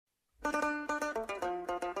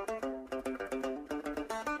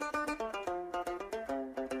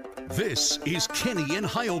This is Kenny and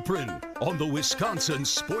Heilprin on the Wisconsin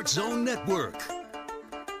Sports Zone Network.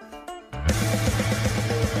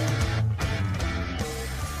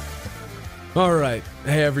 All right.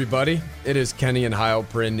 Hey, everybody. It is Kenny and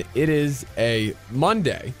Heilprin. It is a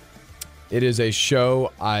Monday. It is a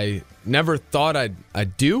show I never thought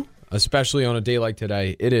I'd do, especially on a day like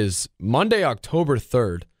today. It is Monday, October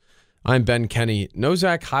 3rd. I'm Ben Kenny. No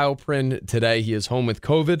Zach Heilprin today. He is home with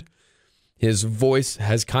COVID. His voice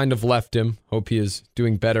has kind of left him. Hope he is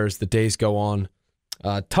doing better as the days go on.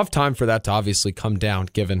 Tough time for that to obviously come down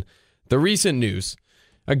given the recent news.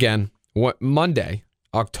 Again, Monday,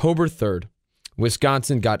 October 3rd,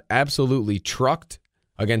 Wisconsin got absolutely trucked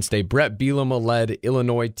against a Brett Bielema-led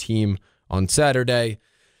Illinois team on Saturday.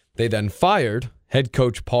 They then fired head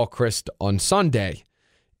coach Paul Chryst on Sunday.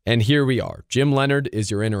 And here we are. Jim Leonhard is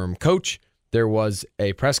your interim coach. There was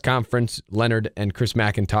a press conference, Leonhard and Chris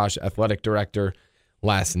McIntosh, athletic director,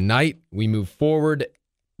 last night. We move forward.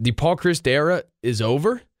 The Paul Chryst era is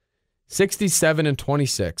over.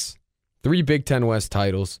 67-26. 3 Big Ten West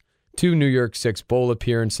titles, 2 New Year's Six Bowl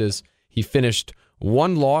appearances. He finished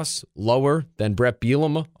 1 loss lower than Brett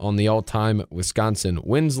Bielema on the all-time Wisconsin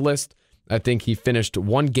wins list. I think he finished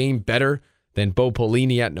 1 game better than Bo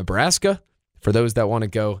Pelini at Nebraska, for those that want to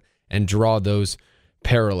go and draw those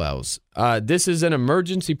parallels. This is an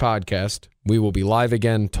emergency podcast. We will be live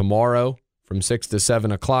again tomorrow from 6 to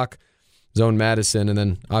 7 o'clock, Zone Madison, and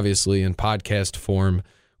then obviously in podcast form,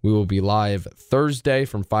 we will be live Thursday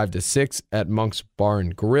from 5 to 6 at Monk's Bar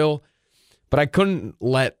and Grill. But I couldn't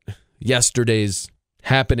let yesterday's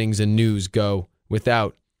happenings and news go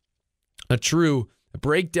without a true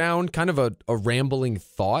breakdown, kind of a rambling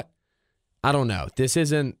thought. I don't know. This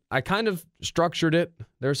isn't, I kind of structured it.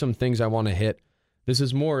 There are some things I want to hit. This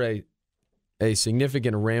is more a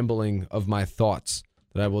significant rambling of my thoughts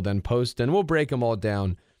that I will then post, and we'll break them all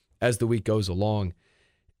down as the week goes along.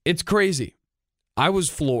 It's crazy. I was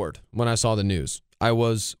floored when I saw the news. I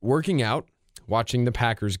was working out, watching the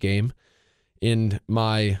Packers game in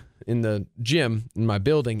the gym in my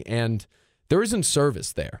building, and there isn't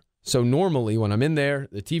service there. So normally when I'm in there,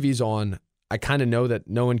 the TV's on, I kind of know that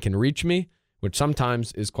no one can reach me, which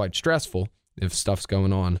sometimes is quite stressful if stuff's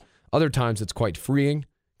going on. Other times it's quite freeing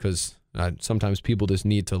because sometimes people just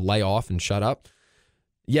need to lay off and shut up.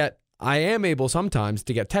 Yet I am able sometimes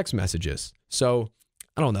to get text messages. So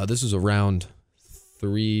I don't know, this was around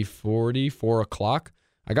 3:40, 4 o'clock.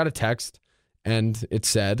 I got a text and it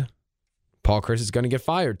said, Paul Chryst is going to get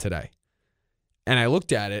fired today. And I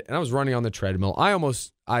looked at it and I was running on the treadmill. I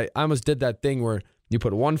almost did that thing where you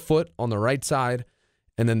put one foot on the right side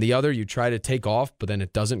and then the other you try to take off, but then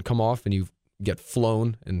it doesn't come off and you get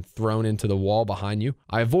flown and thrown into the wall behind you.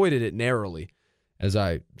 I avoided it narrowly as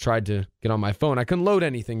I tried to get on my phone. I couldn't load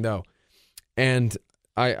anything though. And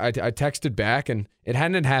I texted back and it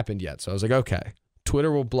hadn't happened yet. So I was like, okay,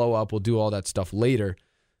 Twitter will blow up. We'll do all that stuff later.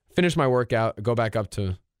 Finish my workout, go back up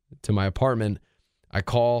to my apartment. I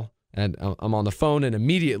call and I'm on the phone and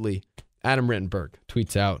immediately Adam Rittenberg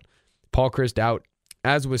tweets out, Paul Chryst out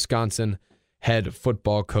as Wisconsin head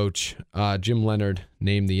football coach. Jim Leonhard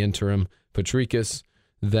named the interim. Patricus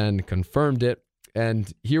then confirmed it.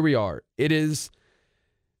 And here we are. It is,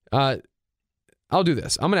 I'll do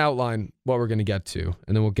this. I'm going to outline what we're going to get to,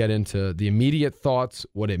 and then we'll get into the immediate thoughts,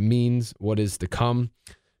 what it means, what is to come.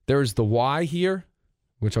 There's the why here,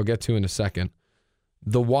 which I'll get to in a second.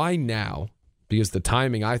 The why now, because the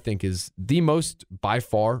timing, I think, is the most, by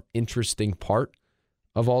far, interesting part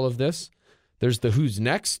of all of this. There's the who's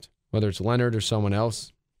next, whether it's Leonhard or someone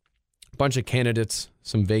else. A bunch of candidates,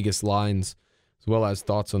 some Vegas lines, as well as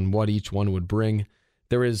thoughts on what each one would bring.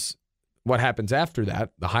 There is what happens after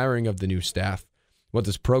that, the hiring of the new staff, what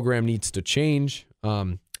this program needs to change,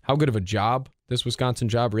 how good of a job this Wisconsin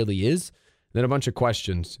job really is, and then a bunch of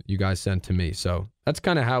questions you guys sent to me. So that's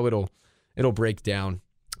kind of how it'll break down.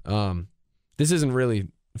 This isn't really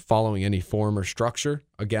following any form or structure.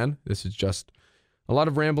 Again, this is just a lot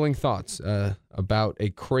of rambling thoughts about a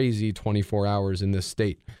crazy 24 hours in this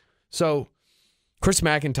state. So Chris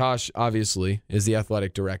McIntosh, obviously, is the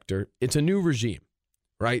athletic director. It's a new regime,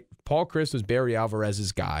 right? Paul Chryst was Barry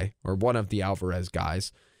Alvarez's guy, or one of the Alvarez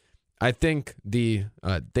guys. I think they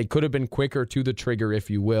could have been quicker to the trigger, if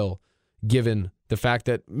you will, given the fact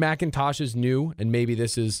that McIntosh is new, and maybe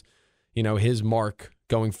this is, his mark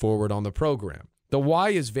going forward on the program. The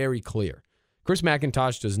why is very clear. Chris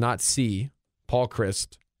McIntosh does not see Paul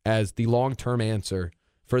Chryst as the long-term answer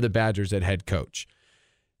for the Badgers at head coach.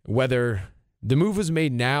 Whether the move was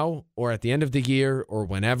made now or at the end of the year or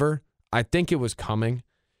whenever, I think it was coming.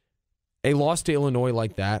 A loss to Illinois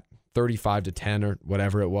like that, 35-10 or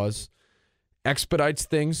whatever it was, expedites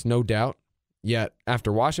things, no doubt. Yet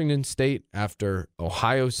after Washington State, after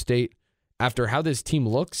Ohio State, after how this team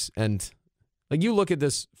looks, and like you look at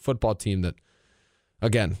this football team that,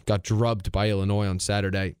 again, got drubbed by Illinois on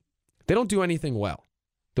Saturday, they don't do anything well.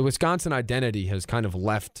 The Wisconsin identity has kind of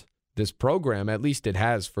left this program, at least it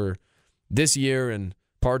has for this year and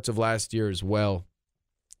parts of last year as well.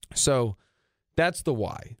 So that's the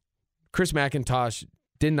why. Chris McIntosh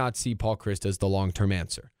did not see Paul Chryst as the long-term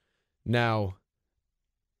answer. Now,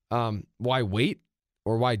 why wait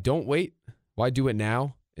or why don't wait? Why do it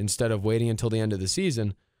now instead of waiting until the end of the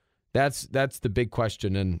season? That's the big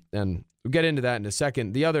question, and we'll get into that in a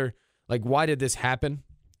second. The other, like, why did this happen?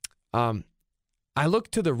 I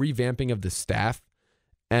look to the revamping of the staff,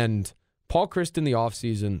 and Paul Chryst in the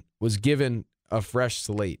offseason was given a fresh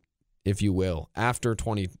slate, if you will, after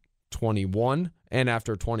 2021 and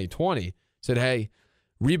after 2020. Said, hey,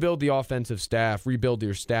 rebuild the offensive staff, rebuild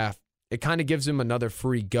your staff. It kind of gives him another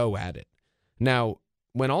free go at it. Now,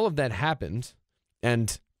 when all of that happened,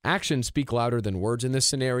 and actions speak louder than words in this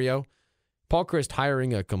scenario, Paul Chryst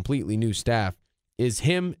hiring a completely new staff is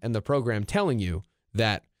him and the program telling you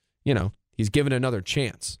that, he's given another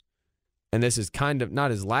chance. And this is kind of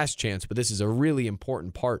not his last chance, but this is a really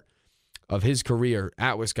important part of his career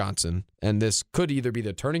at Wisconsin. And this could either be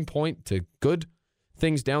the turning point to good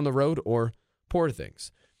things down the road or poor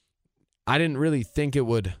things. I didn't really think it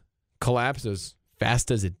would collapse as fast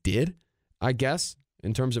as it did, I guess,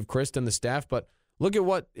 in terms of Chryst and the staff. But look at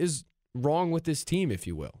what is wrong with this team, if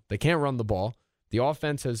you will. They can't run the ball. The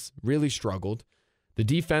offense has really struggled. The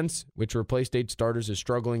defense, which replaced 8 starters, is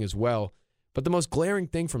struggling as well. But the most glaring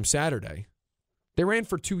thing from Saturday, they ran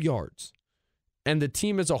for 2 yards. And the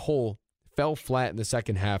team as a whole fell flat in the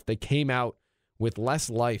second half. They came out with less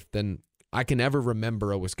life than I can ever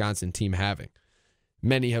remember a Wisconsin team having.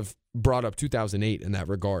 Many have brought up 2008 in that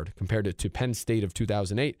regard. Compared it to Penn State of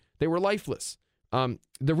 2008, they were lifeless. The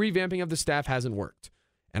revamping of the staff hasn't worked.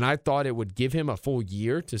 And I thought it would give him a full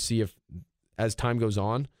year to see if, as time goes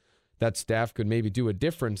on, that staff could maybe do a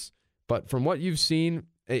difference. But from what you've seen,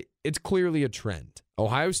 it's clearly a trend.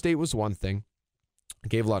 Ohio State was one thing. I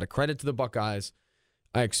gave a lot of credit to the Buckeyes.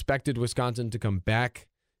 I expected Wisconsin to come back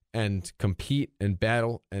and compete and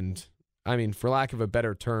battle and, for lack of a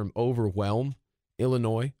better term, overwhelm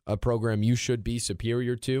Illinois, a program you should be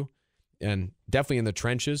superior to, and definitely in the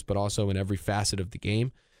trenches, but also in every facet of the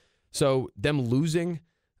game. So them losing,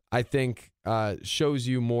 I think, shows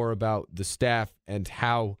you more about the staff and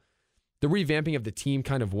how the revamping of the team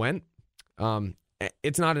kind of went.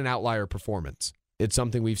 It's not an outlier performance. It's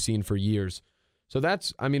something we've seen for years. So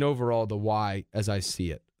that's, overall the why as I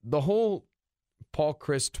see it. The whole Paul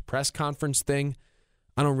Chryst press conference thing,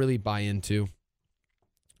 I don't really buy into.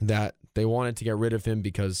 That they wanted to get rid of him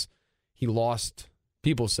because he lost,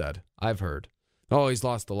 people said, I've heard, he's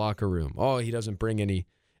lost the locker room. He doesn't bring any,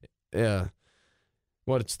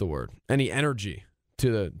 what's the word? Any energy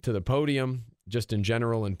to the podium, just in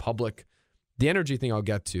general in public. The energy thing I'll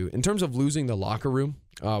get to. In terms of losing the locker room,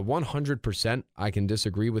 100% I can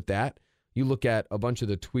disagree with that. You look at a bunch of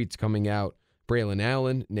the tweets coming out, Braylon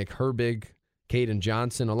Allen, Nick Herbig, Caden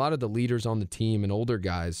Johnson, a lot of the leaders on the team and older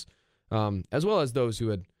guys, as well as those who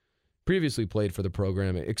had previously played for the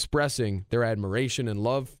program, expressing their admiration and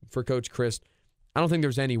love for Coach Chryst. I don't think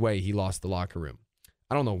there's any way he lost the locker room.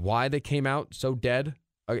 I don't know why they came out so dead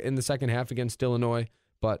in the second half against Illinois,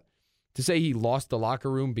 but to say he lost the locker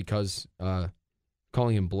room because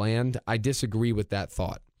calling him bland, I disagree with that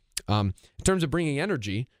thought. In terms of bringing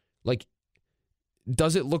energy,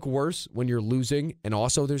 does it look worse when you're losing and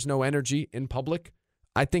also there's no energy in public?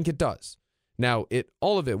 I think it does. Now,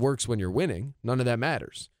 all of it works when you're winning. None of that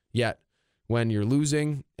matters. Yet, when you're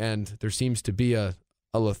losing and there seems to be a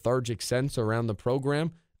lethargic sense around the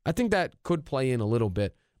program, I think that could play in a little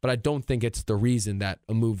bit, but I don't think it's the reason that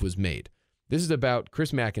a move was made. This is about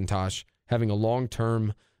Chris McIntosh having a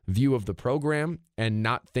long-term view of the program and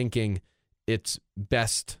not thinking it's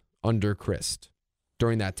best under Chryst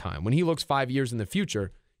during that time. When he looks 5 years in the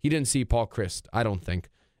future, he didn't see Paul Chryst, I don't think,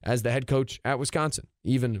 as the head coach at Wisconsin,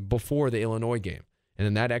 even before the Illinois game. And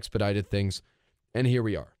then that expedited things, and here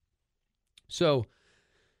we are. So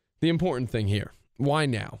the important thing here, why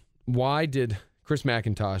now? Why did Chris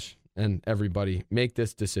McIntosh and everybody make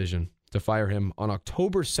this decision to fire him on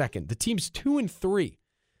October 2nd? The team's 2-3.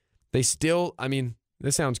 They still,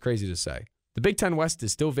 this sounds crazy to say. The Big Ten West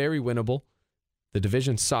is still very winnable. The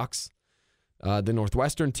division sucks. The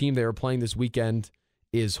Northwestern team they are playing this weekend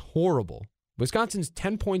is horrible. Wisconsin's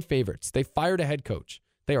 10-point favorites. They fired a head coach.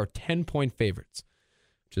 They are 10-point favorites,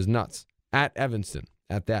 which is nuts. At Evanston,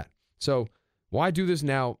 at that. So why do this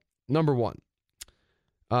now? Number one,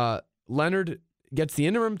 Leonard gets the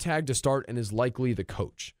interim tag to start and is likely the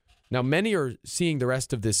coach. Now, many are seeing the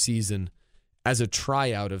rest of this season as a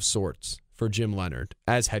tryout of sorts for Jim Leonard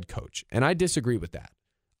as head coach, and I disagree with that.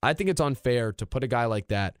 I think it's unfair to put a guy like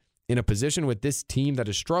that in a position with this team that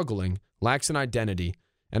is struggling, lacks an identity,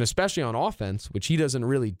 and especially on offense, which he doesn't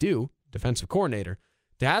really do, defensive coordinator,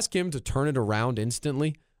 to ask him to turn it around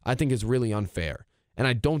instantly, I think is really unfair. And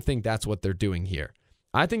I don't think that's what they're doing here.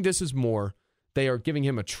 I think this is more, they are giving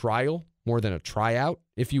him a trial more than a tryout,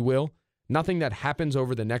 if you will. Nothing that happens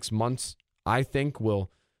over the next months, I think,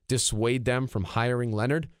 will dissuade them from hiring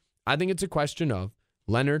Leonard. I think it's a question of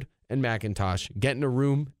Leonard and McIntosh get in a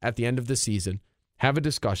room at the end of the season, have a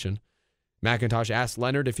discussion. McIntosh asks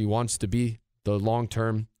Leonard if he wants to be the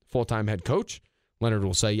long-term full-time head coach. Leonard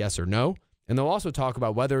will say yes or no. And they'll also talk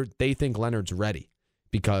about whether they think Leonard's ready,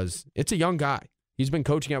 because it's a young guy. He's been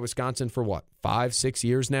coaching at Wisconsin for 5-6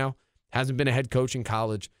 years now? Hasn't been a head coach in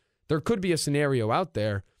college. There could be a scenario out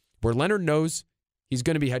there where Leonard knows he's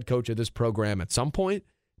going to be head coach of this program at some point.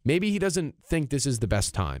 Maybe he doesn't think this is the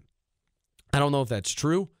best time. I don't know if that's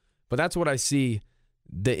true, but that's what I see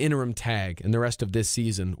the interim tag and the rest of this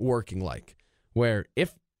season working like, where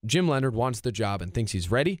if Jim Leonard wants the job and thinks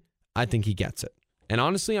he's ready, I think he gets it. And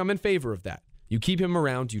honestly, I'm in favor of that. You keep him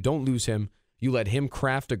around. You don't lose him. You let him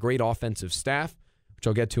craft a great offensive staff, which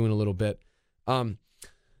I'll get to in a little bit.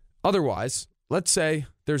 Otherwise, let's say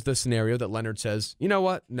there's the scenario that Leonard says, you know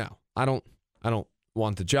what? No, I don't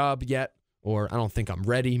want the job yet, or I don't think I'm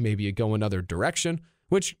ready. Maybe you go another direction,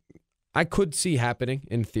 which I could see happening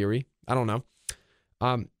in theory. I don't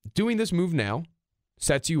know. Doing this move now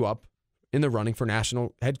sets you up in the running for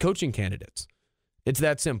national head coaching candidates. It's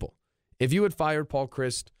that simple. If you had fired Paul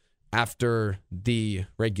Chryst after the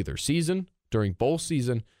regular season, during bowl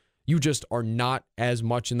season, you just are not as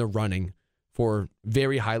much in the running for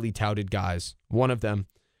very highly touted guys. One of them,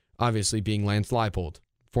 obviously, being Lance Leipold,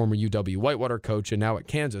 former UW Whitewater coach and now at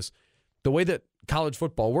Kansas. The way that college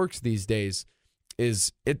football works these days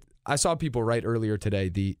is I saw people write earlier today,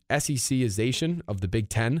 the SECization of the Big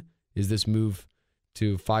Ten is this move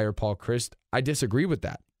to fire Paul Chryst. I disagree with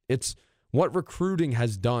that. It's what recruiting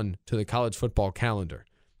has done to the college football calendar.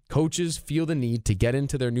 Coaches feel the need to get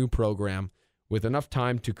into their new program with enough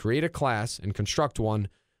time to create a class and construct one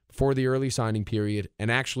before the early signing period and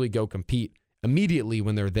actually go compete immediately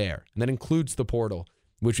when they're there. And that includes the portal,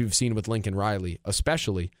 which we've seen with Lincoln Riley,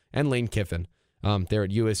 especially, and Lane Kiffin there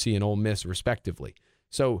at USC and Ole Miss, respectively.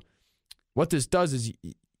 So what this does is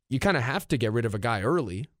you kind of have to get rid of a guy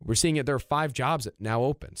early. We're seeing it. There are 5 jobs now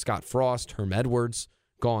open. Scott Frost, Herm Edwards,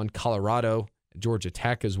 gone, Colorado, Georgia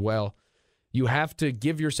Tech as well. You have to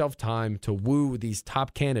give yourself time to woo these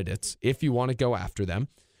top candidates if you want to go after them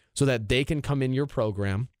so that they can come in your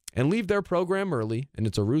program and leave their program early, and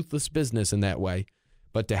it's a ruthless business in that way,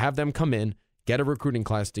 but to have them come in, get a recruiting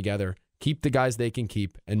class together, keep the guys they can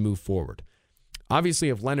keep, and move forward. Obviously,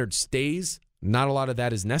 if Leonard stays, not a lot of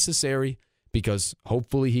that is necessary because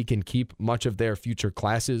hopefully he can keep much of their future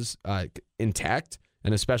classes intact,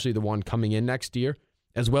 and especially the one coming in next year,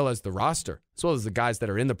 as well as the roster, as well as the guys that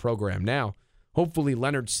are in the program now. Hopefully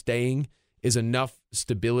Leonard staying is enough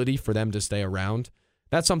stability for them to stay around.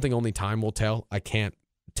 That's something only time will tell. I can't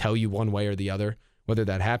tell you one way or the other whether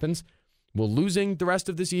that happens. Will losing the rest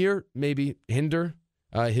of this year maybe hinder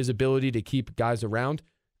his ability to keep guys around?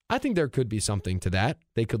 I think there could be something to that.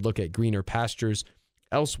 They could look at greener pastures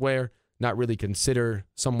elsewhere, not really consider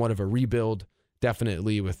somewhat of a rebuild,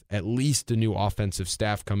 definitely with at least a new offensive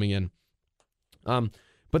staff coming in.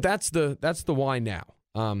 But that's the why now.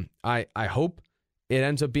 I hope it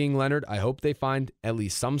ends up being Leonard. I hope they find at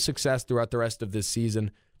least some success throughout the rest of this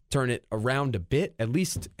season, turn it around a bit, at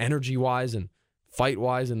least energy-wise and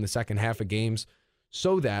fight-wise in the second half of games,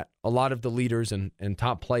 so that a lot of the leaders and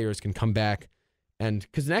top players can come back. And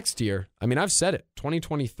because next year, I mean, I've said it,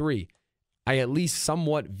 2023, I at least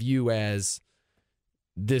somewhat view as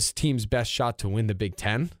this team's best shot to win the Big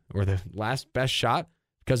Ten, or the last best shot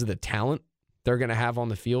because of the talent they're going to have on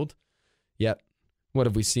the field. Yet, what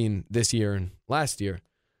have we seen this year and last year?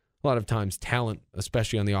 A lot of times talent,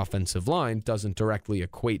 especially on the offensive line, doesn't directly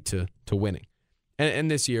equate to winning.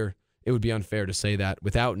 And this year, it would be unfair to say that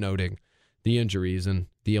without noting the injuries and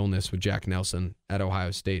the illness with Jack Nelson at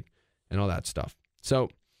Ohio State and all that stuff. So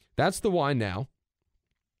that's the why now.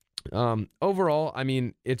 Overall, I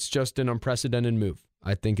mean, it's just an unprecedented move.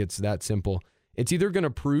 I think it's that simple. It's either going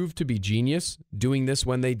to prove to be genius doing this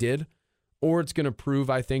when they did, or it's going to prove,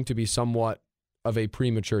 I think, to be somewhat of a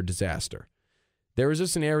premature disaster. There is a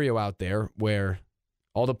scenario out there where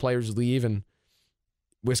all the players leave and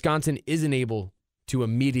Wisconsin isn't able to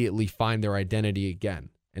immediately find their identity again,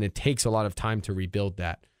 and it takes a lot of time to rebuild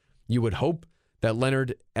that. You would hope that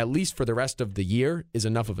Leonard, at least for the rest of the year, is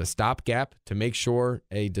enough of a stopgap to make sure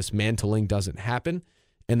a dismantling doesn't happen,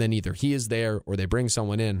 and then either he is there or they bring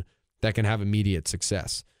someone in that can have immediate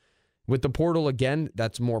success. With the portal, again,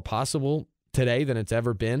 that's more possible today than it's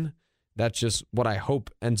ever been. That's just what I hope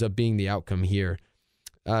ends up being the outcome here.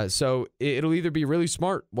 So it'll either be really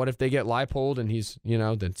smart. What if they get Leipold and he's,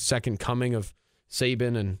 the second coming of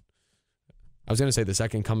Saban, and I was going to say the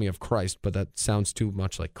second coming of Chryst, but that sounds too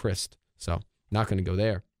much like Chryst. So not going to go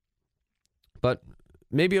there. But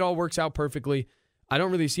maybe it all works out perfectly. I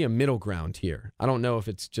don't really see a middle ground here. I don't know if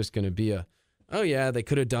it's just going to be they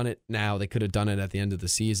could have done it now. They could have done it at the end of the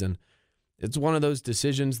season. It's one of those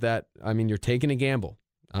decisions that, you're taking a gamble.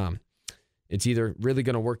 It's either really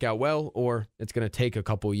going to work out well or it's going to take a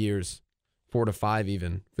couple years, 4 to 5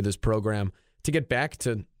 even, for this program to get back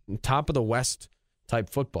to top of the West type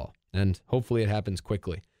football. And hopefully it happens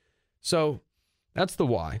quickly. So that's the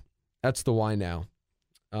why. That's the why now.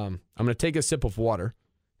 I'm going to take a sip of water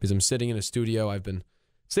because I'm sitting in a studio. I've been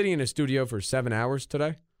sitting in a studio for 7 hours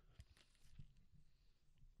today.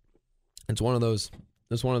 It's one of those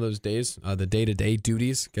days. The day-to-day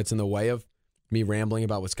duties gets in the way of me rambling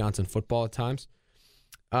about Wisconsin football at times.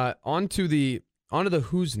 On to the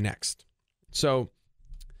who's next. So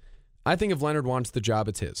I think if Leonard wants the job,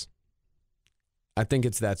 it's his. I think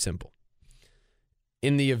it's that simple.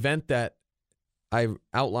 In the event that I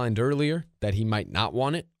outlined earlier that he might not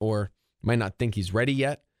want it or might not think he's ready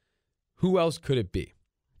yet, who else could it be?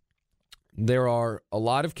 There are a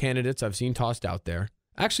lot of candidates I've seen tossed out there.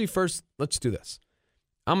 Actually, first, let's do this.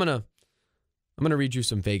 I'm gonna read you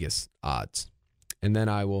some Vegas odds, and then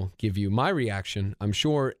I will give you my reaction. I'm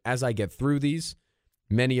sure as I get through these,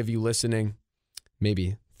 many of you listening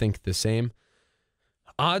maybe think the same.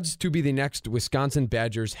 Odds to be the next Wisconsin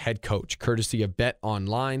Badgers head coach, courtesy of Bet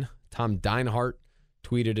Online. Tom Deinhart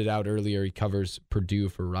tweeted it out earlier. He covers Purdue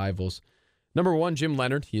for Rivals. Number 1, Jim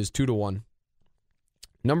Leonard. He is 2-1.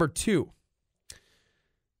 Number 2,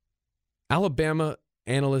 Alabama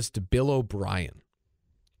analyst Bill O'Brien.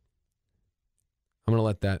 I'm going to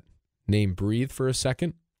let that name breathe for a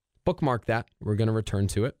second. Bookmark that. We're going to return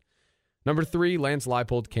to it. Number 3, Lance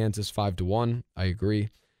Leipold, Kansas, 5-1. I agree.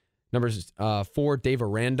 Number 4, Dave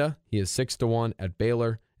Aranda. He is 6-1 at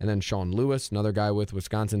Baylor. And then Sean Lewis, another guy with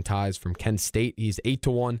Wisconsin ties from Kent State. He's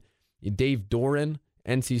 8-1. Dave Doran,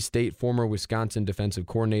 NC State, former Wisconsin defensive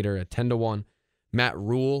coordinator, at 10-1. Matt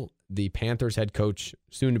Rule, the Panthers head coach,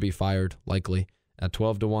 soon to be fired, likely, at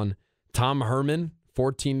 12-1. Tom Herman,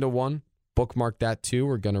 14-1. Bookmark that too.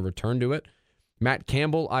 We're going to return to it. Matt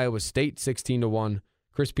Campbell, Iowa State, 16-1.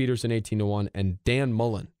 Chris Peterson, 18-1. And Dan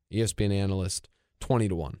Mullen, ESPN analyst,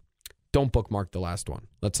 20-1. Don't bookmark the last one.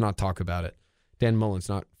 Let's not talk about it. Dan Mullen's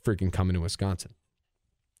not freaking coming to Wisconsin.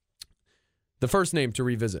 The first name to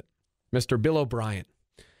revisit, Mr. Bill O'Brien.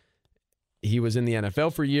 He was in the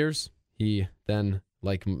NFL for years. He then,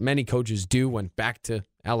 like many coaches do, went back to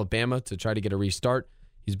Alabama to try to get a restart.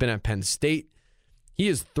 He's been at Penn State. He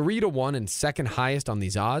is 3-1 and second highest on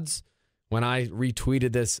these odds. When I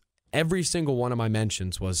retweeted this, every single one of my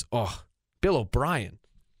mentions was, Bill O'Brien.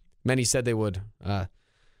 Many said they would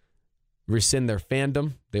rescind their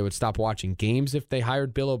fandom. They would stop watching games if they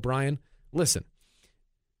hired Bill O'Brien. Listen,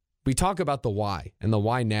 we talk about the why and the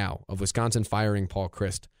why now of Wisconsin firing Paul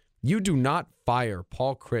Chryst. You do not fire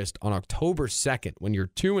Paul Chryst on October 2nd when you're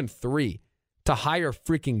 2-3 to hire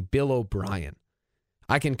freaking Bill O'Brien.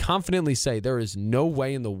 I can confidently say there is no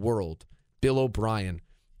way in the world Bill O'Brien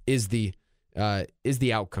is the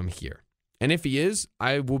outcome here. And if he is,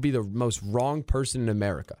 I will be the most wrong person in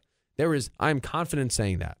America. I'm confident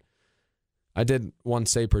saying that. I did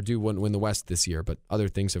once say Purdue wouldn't win the West this year, but other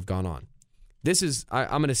things have gone on. I'm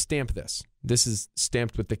going to stamp this. This is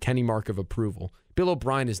stamped with the Kenny mark of approval. Bill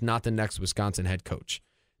O'Brien is not the next Wisconsin head coach.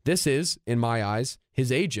 This is, in my eyes,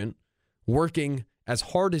 his agent working as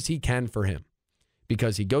hard as he can for him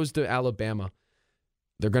because he goes to Alabama.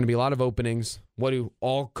 There are going to be a lot of openings. What do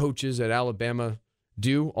all coaches at Alabama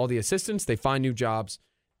do? All the assistants, they find new jobs.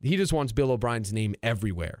 He just wants Bill O'Brien's name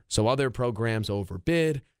everywhere. So other programs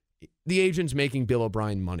overbid. The agent's making Bill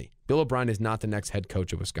O'Brien money. Bill O'Brien is not the next head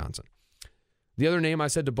coach of Wisconsin. The other name I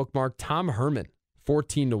said to bookmark, Tom Herman,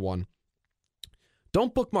 14-1.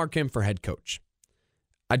 Don't bookmark him for head coach.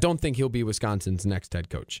 I don't think he'll be Wisconsin's next head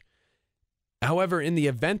coach. However, in the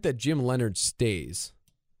event that Jim Leonard stays,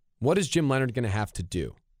 what is Jim Leonard going to have to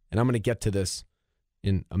do? And I'm going to get to this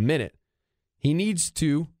in a minute. He needs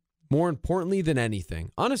to, more importantly than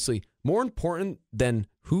anything, honestly, more important than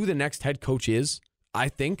who the next head coach is, I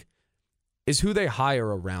think, is who they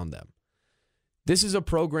hire around them. This is a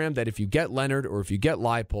program that if you get Leonard or if you get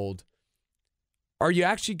Leipold, are you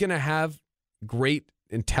actually going to have great,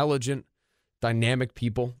 intelligent, dynamic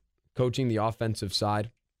people coaching the offensive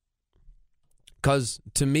side? Because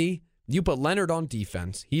to me, you put Leonard on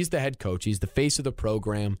defense. He's the head coach. He's the face of the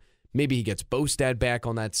program. Maybe he gets Bostad back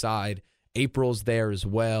on that side. April's there as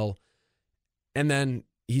well. And then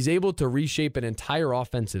he's able to reshape an entire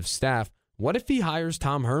offensive staff. What if he hires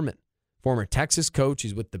Tom Herman, former Texas coach?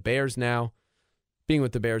 He's with the Bears now. Being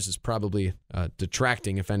with the Bears is probably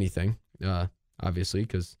detracting, if anything, obviously,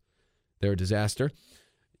 because they're a disaster.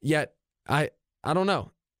 Yet, I don't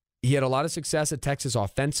know. He had a lot of success at Texas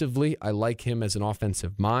offensively. I like him as an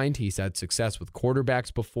offensive mind. He's had success with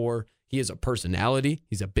quarterbacks before. He has a personality.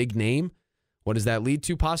 He's a big name. What does that lead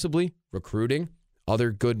to, possibly? Recruiting.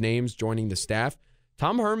 Other good names joining the staff.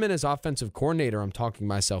 Tom Herman as offensive coordinator, I'm talking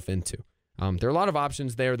myself into. There are a lot of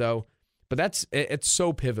options there, though, but it's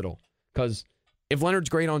so pivotal because if Leonard's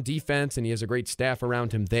great on defense and he has a great staff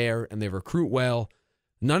around him there and they recruit well,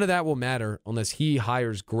 none of that will matter unless he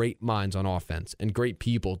hires great minds on offense and great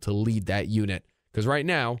people to lead that unit. Because right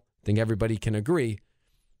now, I think everybody can agree,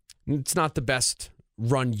 it's not the best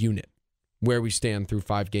run unit where we stand through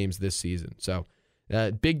 5 games this season. So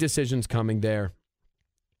big decisions coming there.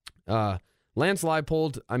 Lance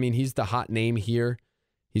Leipold, I mean, he's the hot name here.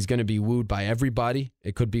 He's going to be wooed by everybody.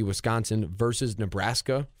 It could be Wisconsin versus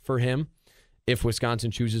Nebraska for him if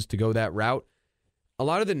Wisconsin chooses to go that route. A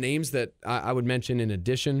lot of the names that I would mention in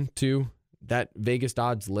addition to that Vegas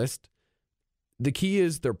odds list, the key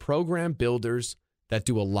is they're program builders that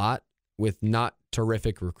do a lot with not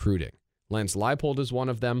terrific recruiting. Lance Leipold is one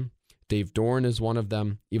of them. Dave Doran is one of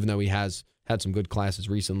them, even though he has had some good classes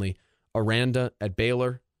recently. Aranda at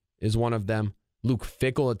Baylor is one of them. Luke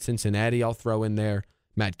Fickell at Cincinnati, I'll throw in there.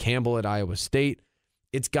 Matt Campbell at Iowa State.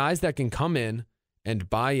 It's guys that can come in and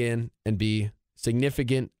buy in and be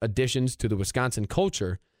significant additions to the Wisconsin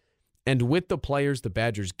culture, and with the players the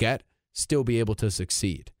Badgers get, still be able to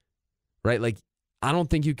succeed, right? Like, I don't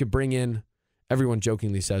think you could bring in, everyone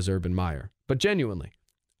jokingly says Urban Meyer, but genuinely,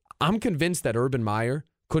 I'm convinced that Urban Meyer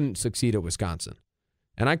couldn't succeed at Wisconsin,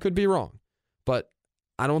 and I could be wrong, but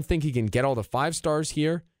I don't think he can get all the 5 stars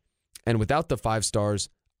here, and without the 5 stars,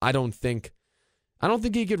 I don't think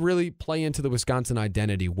he could really play into the Wisconsin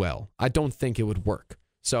identity well. I don't think it would work.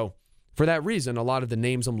 So, for that reason, a lot of the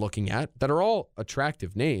names I'm looking at that are all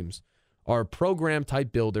attractive names are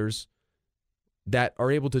program-type builders that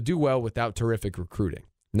are able to do well without terrific recruiting.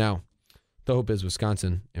 Now, the hope is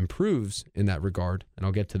Wisconsin improves in that regard, and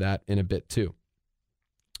I'll get to that in a bit too.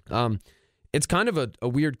 It's kind of a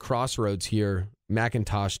weird crossroads here,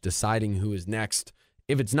 McIntosh deciding who is next.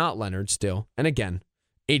 If it's not Leonard still, and again,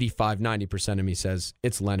 85-90% of me says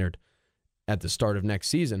it's Leonard at the start of next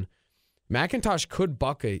season, McIntosh could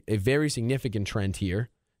buck a very significant trend here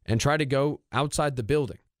and try to go outside the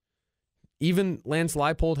building. Even Lance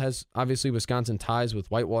Leipold has obviously Wisconsin ties with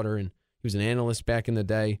Whitewater, and he was an analyst back in the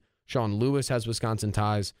day. Sean Lewis has Wisconsin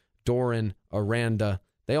ties. Doran, Aranda,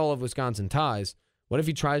 they all have Wisconsin ties. What if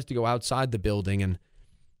he tries to go outside the building and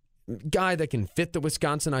guy that can fit the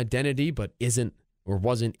Wisconsin identity but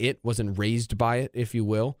wasn't raised by it, if you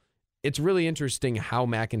will? It's really interesting how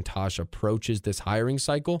McIntosh approaches this hiring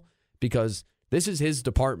cycle, because this is his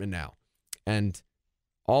department now. And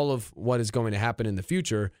all of what is going to happen in the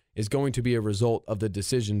future is going to be a result of the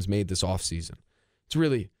decisions made this offseason. It's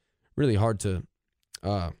really, really hard to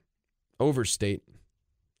overstate.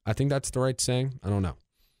 I think that's the right saying. I don't know.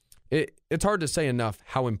 It's hard to say enough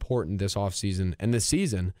how important this offseason and this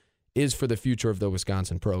season is for the future of the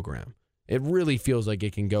Wisconsin program. It really feels like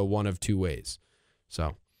it can go one of 2 ways.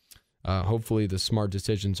 So hopefully the smart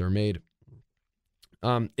decisions are made.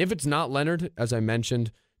 If it's not Leonard, as I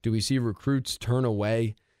mentioned, do we see recruits turn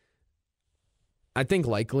away? I think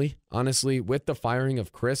likely, honestly, with the firing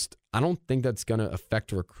of Chryst, I don't think that's going to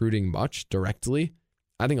affect recruiting much directly.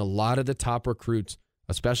 I think a lot of the top recruits,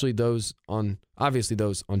 especially those on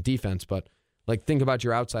defense, but like think about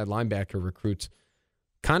your outside linebacker recruits,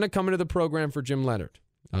 kind of coming to the program for Jim Leonard.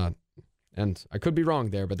 And I could be wrong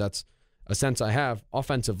there, but that's a sense I have.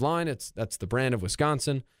 Offensive line, that's the brand of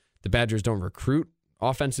Wisconsin. The Badgers don't recruit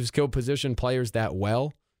offensive skill position players that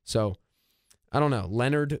well. So, I don't know.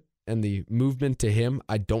 Leonard and the movement to him,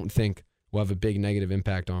 I don't think will have a big negative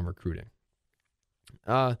impact on recruiting.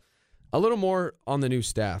 A little more on the new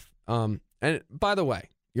staff. And by the way,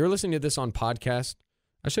 you're listening to this on podcast.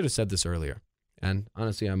 I should have said this earlier. And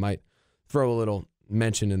honestly, I might throw a little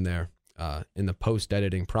mention in there in the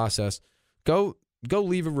post-editing process. Go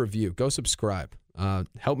leave a review. Go subscribe.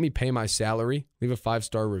 Help me pay my salary. Leave a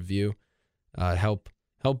 5-star review. Help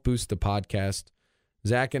boost the podcast.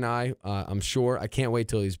 Zach and I'm sure, I can't wait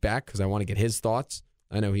till he's back because I want to get his thoughts.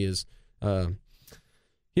 I know he is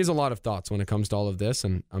he has a lot of thoughts when it comes to all of this,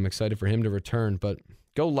 and I'm excited for him to return. But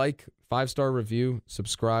go like, 5-star review,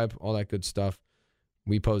 subscribe, all that good stuff.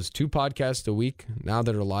 We post 2 podcasts a week now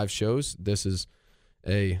that are live shows. This is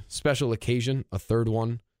a special occasion, a third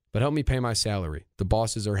one. But help me pay my salary. The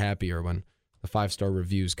bosses are happier when the 5-star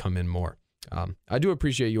reviews come in more. I do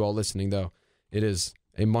appreciate you all listening, though. It is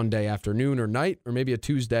a Monday afternoon or night, or maybe a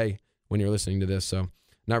Tuesday when you're listening to this, so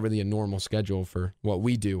not really a normal schedule for what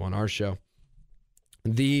we do on our show.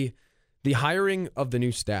 The hiring of the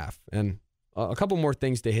new staff, and a couple more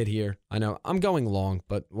things to hit here. I know I'm going long,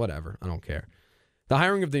 but whatever. I don't care. The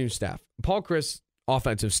hiring of the new staff. Paul Chryst,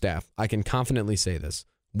 offensive staff, I can confidently say this,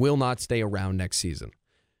 will not stay around next season.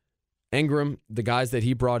 Ingram, the guys that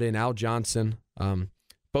he brought in, Al Johnson,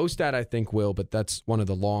 Bostad I think will, but that's one of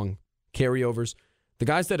the long carryovers. The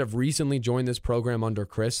guys that have recently joined this program under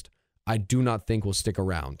Chryst, I do not think will stick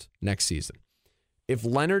around next season. If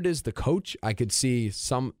Leonard is the coach, I could see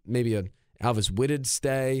maybe a Alvis Whitted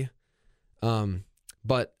stay.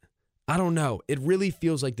 But I don't know. It really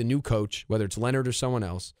feels like the new coach, whether it's Leonard or someone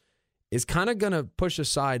else, is kind of going to push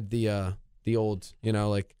aside the old,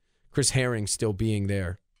 like Chris Herring still being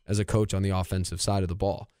there as a coach on the offensive side of the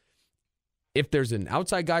ball. If there's an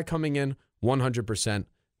outside guy coming in, 100%,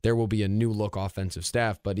 there will be a new look offensive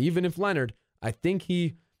staff. But even if Leonard, I think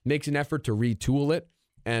he makes an effort to retool it.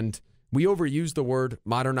 And we overuse the word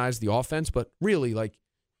modernize the offense, but really, like,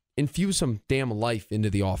 infuse some damn life into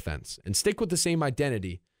the offense and stick with the same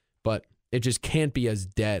identity, but it just can't be as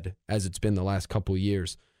dead as it's been the last couple of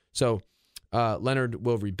years. So Leonard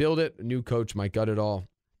will rebuild it. A new coach might gut it all.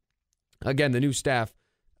 Again, the new staff,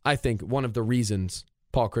 I think one of the reasons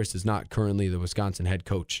Paul Chryst is not currently the Wisconsin head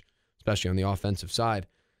coach, especially on the offensive side.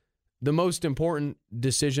 The most important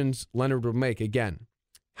decisions Leonard will make, again,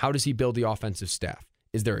 how does he build the offensive staff?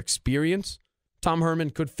 Is there experience? Tom Herman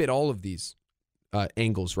could fit all of these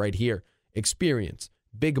angles right here. Experience,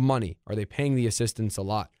 big money. Are they paying the assistants a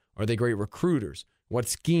lot? Are they great recruiters? What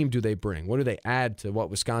scheme do they bring? What do they add to what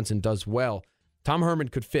Wisconsin does well? Tom Herman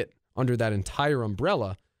could fit under that entire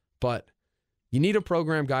umbrella, but you need a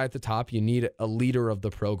program guy at the top. You need a leader of the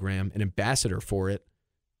program, an ambassador for it,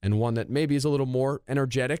 and one that maybe is a little more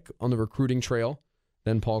energetic on the recruiting trail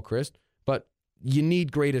than Paul Chryst. But you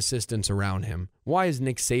need great assistants around him. Why is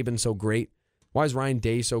Nick Saban so great? Why is Ryan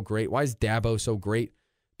Day so great? Why is Dabo so great?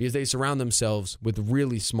 Because they surround themselves with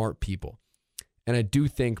really smart people. And I do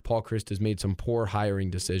think Paul Chryst has made some poor hiring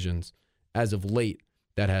decisions as of late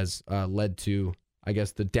that has led to, I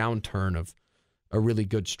guess, the downturn of a really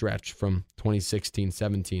good stretch from 2016,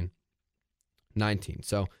 17, 19.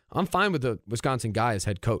 So I'm fine with the Wisconsin guy as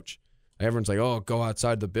head coach. Everyone's like, oh, go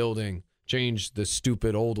outside the building, change the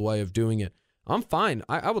stupid old way of doing it. I'm fine.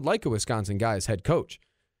 I would like a Wisconsin guy as head coach.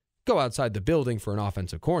 Go outside the building for an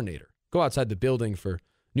offensive coordinator. Go outside the building for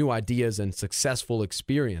new ideas and successful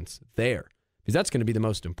experience there. Because that's going to be the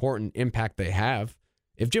most important impact they have.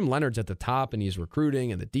 If Jim Leonard's at the top and he's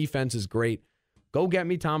recruiting and the defense is great, go get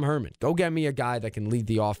me Tom Herman. Go get me a guy that can lead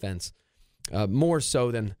the offense more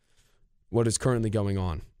so than what is currently going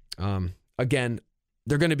on. Again,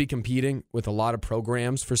 they're going to be competing with a lot of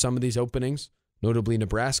programs for some of these openings, notably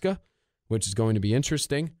Nebraska, which is going to be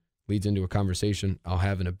interesting. Leads into a conversation I'll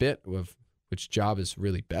have in a bit of which job is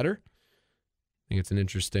really better. I think it's an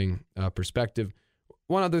interesting perspective.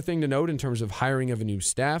 One other thing to note in terms of hiring of a new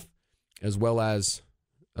staff, as well as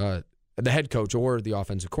the head coach or the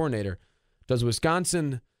offensive coordinator, does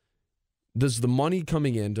the money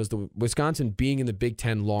coming in, does the Wisconsin being in the Big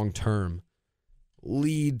Ten long term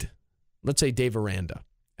lead, let's say, Dave Aranda?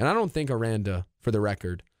 And I don't think Aranda, for the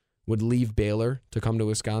record, would leave Baylor to come to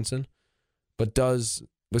Wisconsin, but does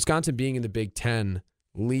Wisconsin being in the Big Ten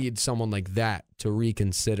lead someone like that to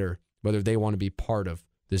reconsider whether they want to be part of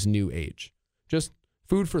this new age? Just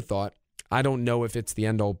food for thought. I don't know if it's the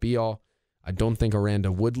end-all, be-all. I don't think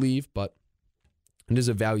Aranda would leave, but it is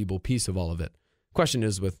a valuable piece of all of it. Question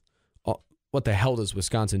is, with what the hell does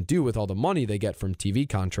Wisconsin do with all the money they get from TV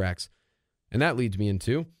contracts? And that leads me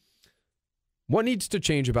into what needs to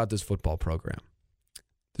change about this football program.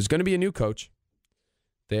 There's going to be a new coach.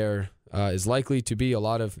 There is likely to be a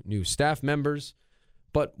lot of new staff members.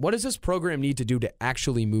 But what does this program need to do to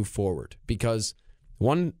actually move forward? Because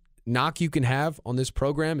one knock you can have on this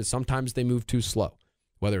program is sometimes they move too slow,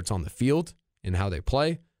 whether it's on the field and how they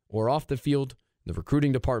play or off the field, the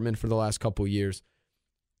recruiting department for the last couple of years.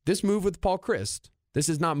 This move with Paul Chryst, this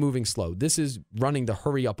is not moving slow. This is running the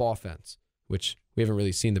hurry-up offense, which we haven't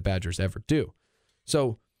really seen the Badgers ever do.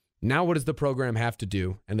 So now what does the program have to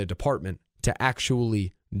do and the department to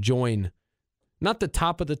actually join, not the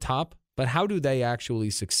top of the top, but how do they actually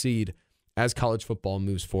succeed as college football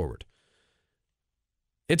moves forward?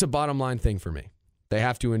 It's a bottom line thing for me. They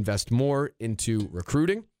have to invest more into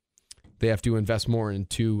recruiting. They have to invest more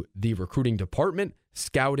into the recruiting department,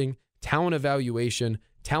 scouting, talent evaluation,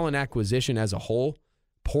 talent acquisition as a whole,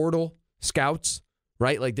 portal, scouts,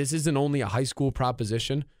 right? Like, this isn't only a high school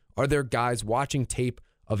proposition. Are there guys watching tape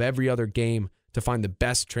of every other game to find the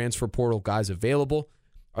best transfer portal guys available?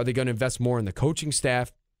 Are they going to invest more in the coaching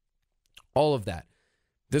staff? All of that.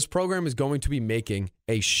 This program is going to be making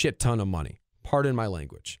a shit ton of money. Pardon my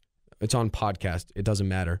language. It's on podcast. It doesn't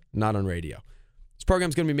matter. Not on radio. This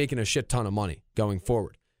program's going to be making a shit ton of money going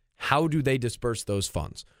forward. How do they disperse those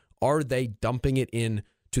funds? Are they dumping it in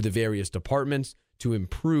to the various departments to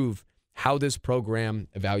improve how this program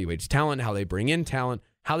evaluates talent, how they bring in talent,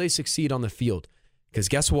 how they succeed on the field? Because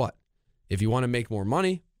guess what? If you want to make more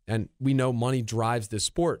money, and we know money drives this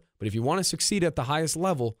sport, but if you want to succeed at the highest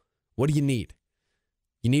level, what do you need?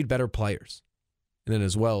 You need better players. And then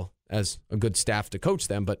as well as a good staff to coach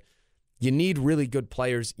them, but you need really good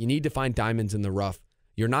players. You need to find diamonds in the rough.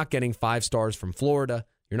 You're not getting 5 stars from Florida.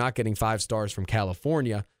 You're not getting 5 stars from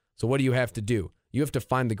California. So what do you have to do? You have to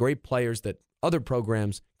find the great players that other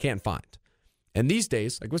programs can't find. And these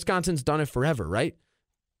days, like Wisconsin's done it forever, right?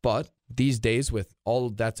 But these days, with all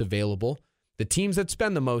that's available, the teams that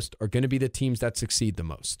spend the most are going to be the teams that succeed the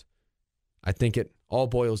most. I think it all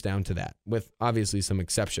boils down to that, with obviously some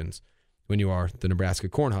exceptions when you are the Nebraska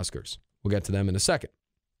Cornhuskers. We'll get to them in a second.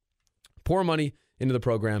 Pour money into the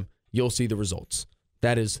program, you'll see the results.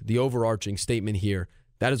 That is the overarching statement here.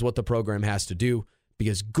 That is what the program has to do,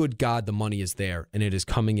 because good God, the money is there and it is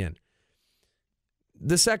coming in.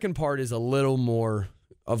 The second part is a little more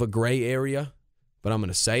of a gray area, but I'm going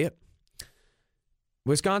to say it.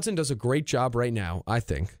 Wisconsin does a great job right now, I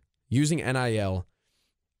think, using NIL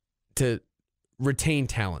to retain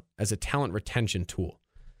talent as a talent retention tool.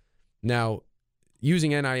 Now, using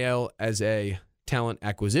NIL as a talent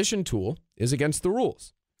acquisition tool is against the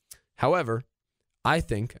rules. However, I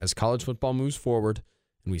think as college football moves forward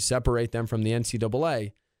and we separate them from the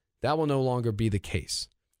NCAA, that will no longer be the case.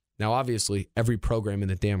 Now, obviously, every program in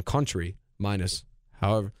the damn country, minus,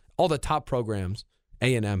 however, all the top programs,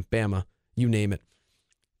 A&M, Bama, you name it,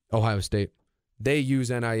 Ohio State, they use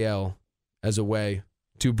NIL as a way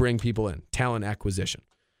to bring people in, talent acquisition.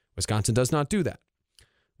 Wisconsin does not do that.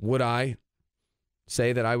 Would I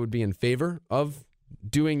say that I would be in favor of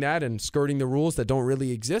doing that and skirting the rules that don't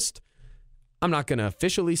really exist? I'm not going to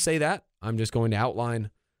officially say that. I'm just going to outline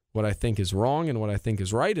what I think is wrong and what I think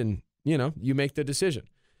is right, and, you make the decision.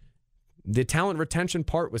 The talent retention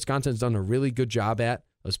part, Wisconsin's done a really good job at,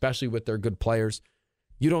 especially with their good players.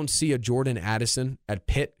 You don't see a Jordan Addison at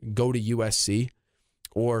Pitt go to USC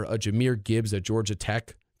or a Jahmyr Gibbs at Georgia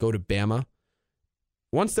Tech go to Bama.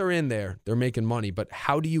 Once they're in there, they're making money, but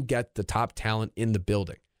how do you get the top talent in the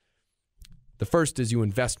building? The first is you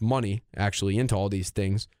invest money actually into all these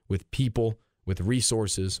things with people, with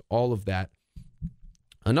resources, all of that.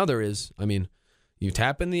 Another is, you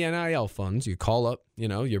tap in the NIL funds, you call up,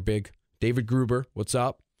 your big David Gruber, what's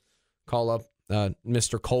up? Call up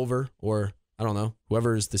Mr. Culver or, I don't know,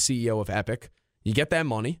 whoever is the CEO of Epic. You get that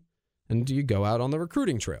money and you go out on the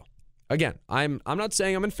recruiting trail. Again, I'm not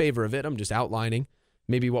saying I'm in favor of it. I'm just outlining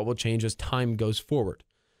maybe what will change as time goes forward.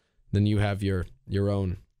 Then you have your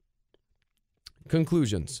own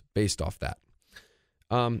conclusions based off that.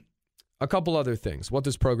 A couple other things. What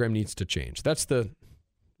this program needs to change. That's the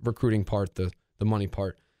recruiting part, the money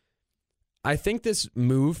part. I think this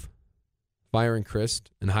move, firing Chryst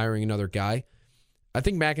and hiring another guy, I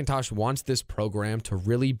think McIntosh wants this program to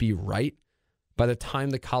really be right by the time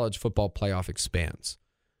the college football playoff expands.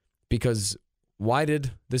 Because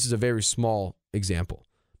this is a very small example,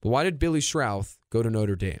 but why did Billy Schrauth go to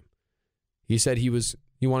Notre Dame? He said he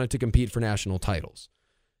wanted to compete for national titles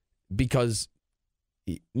because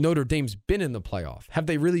Notre Dame's been in the playoff. Have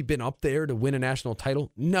they really been up there to win a national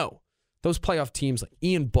title? No. Those playoff teams like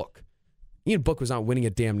Ian Book was not winning a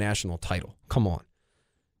damn national title. Come on.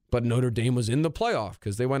 But Notre Dame was in the playoff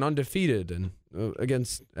because they went undefeated and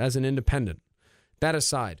as an independent. That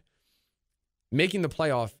aside, making the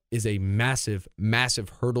playoff is a massive, massive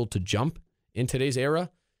hurdle to jump in today's era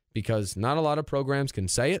because not a lot of programs can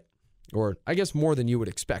say it, or I guess more than you would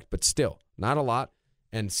expect, but still, not a lot.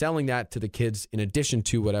 And selling that to the kids in addition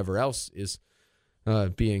to whatever else is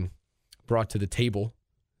being brought to the table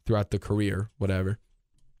throughout the career, whatever,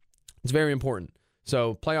 it's very important.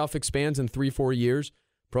 So playoff expands in 3-4 years.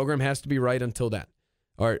 Program has to be right until then,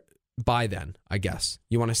 or by then, I guess.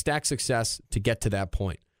 You want to stack success to get to that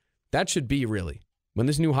point. That should be really, when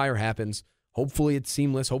this new hire happens, hopefully it's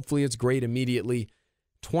seamless, hopefully it's great immediately.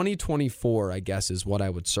 2024, I guess, is what I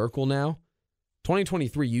would circle now.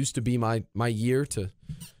 2023 used to be my year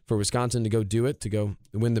for Wisconsin to go do it, to go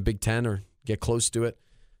win the Big Ten or get close to it.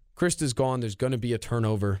 Chryst is gone. There's going to be a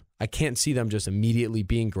turnover. I can't see them just immediately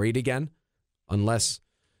being great again unless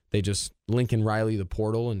they just Lincoln Riley the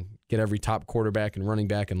portal and get every top quarterback and running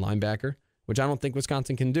back and linebacker, which I don't think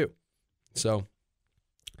Wisconsin can do. So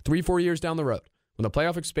 3-4 years down the road, when the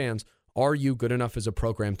playoff expands, are you good enough as a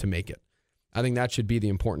program to make it? I think that should be the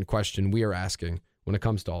important question we are asking when it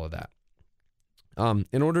comes to all of that.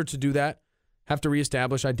 In order to do that, have to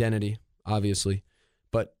reestablish identity, obviously,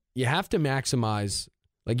 but you have to maximize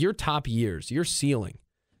like your top years, your ceiling.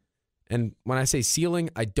 And when I say ceiling,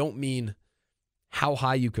 I don't mean how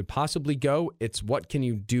high you could possibly go. It's what can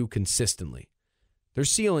you do consistently. Their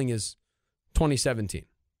ceiling is 2017,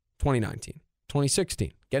 2019,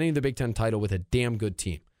 2016, getting the Big Ten title with a damn good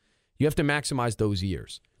team. You have to maximize those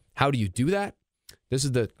years. How do you do that? This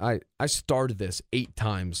is I started this 8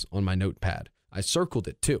 times on my notepad. I circled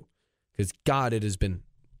it too, because God, it's been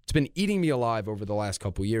eating me alive over the last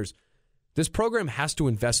couple years. This program has to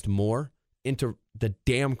invest more into the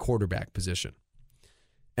damn quarterback position.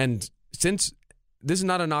 And since this is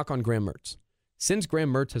not a knock on Graham Mertz, since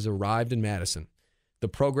Graham Mertz has arrived in Madison, the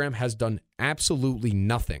program has done absolutely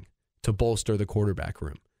nothing to bolster the quarterback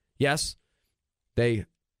room. Yes, they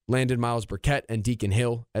landed Miles Burkett and Deacon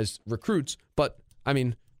Hill as recruits, but I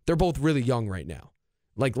mean, they're both really young right now.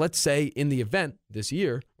 Like, let's say in the event this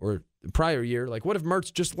year or the prior year, like what if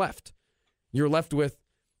Mertz just left? You're left with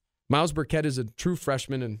Miles Burkett is a true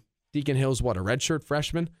freshman and Deacon Hill's a redshirt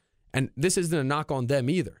freshman? And this isn't a knock on them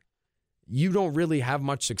either. You don't really have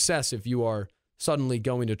much success if you are suddenly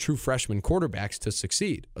going to true freshman quarterbacks to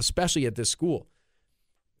succeed, especially at this school.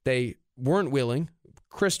 They weren't willing,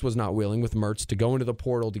 Chryst was not willing with Mertz to go into the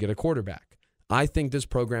portal to get a quarterback. I think this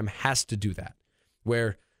program has to do that,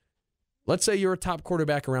 where let's say you're a top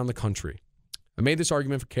quarterback around the country. I made this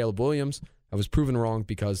argument for Caleb Williams. I was proven wrong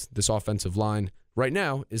because this offensive line right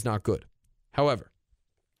now is not good. However,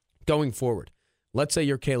 going forward, let's say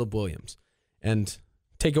you're Caleb Williams and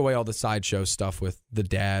take away all the sideshow stuff with the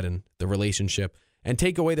dad and the relationship and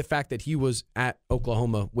take away the fact that he was at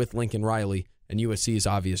Oklahoma with Lincoln Riley and USC's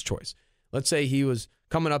obvious choice. Let's say he was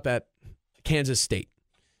coming up at Kansas State.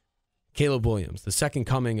 Caleb Williams, the second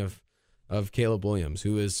coming of Caleb Williams,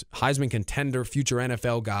 who is Heisman contender, future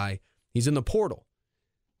NFL guy. He's in the portal.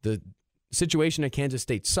 The situation at Kansas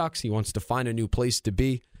State sucks. He wants to find a new place to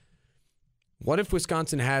be. What if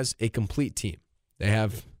Wisconsin has a complete team? They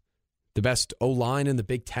have the best O-line in the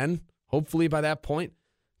Big Ten, hopefully by that point.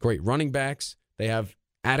 Great running backs. They have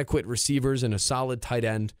adequate receivers and a solid tight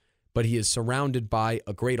end, but he is surrounded by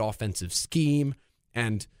a great offensive scheme,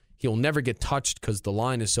 and he'll never get touched because the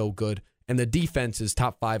line is so good, and the defense is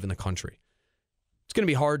top 5 in the country. It's going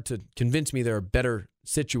to be hard to convince me there are better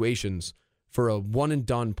situations for a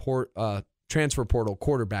one-and-done transfer portal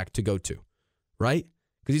quarterback to go to, right?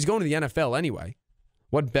 Because he's going to the NFL anyway.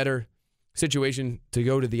 What better situation to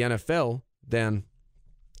go to the NFL than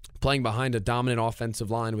playing behind a dominant offensive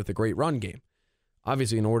line with a great run game?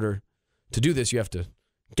 Obviously, in order to do this, you have to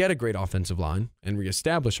get a great offensive line and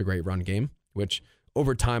reestablish a great run game, which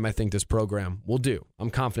over time I think this program will do. I'm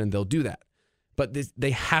confident they'll do that. But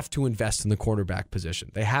they have to invest in the quarterback position.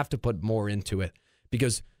 They have to put more into it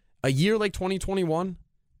because a year like 2021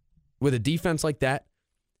 with a defense like that,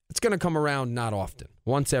 it's going to come around not often.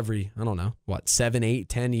 Once every, 7, 8,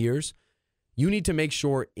 10 years. You need to make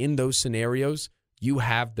sure in those scenarios you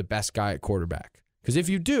have the best guy at quarterback. Because if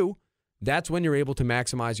you do, that's when you're able to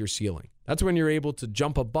maximize your ceiling. That's when you're able to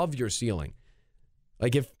jump above your ceiling.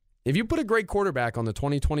 Like if you put a great quarterback on the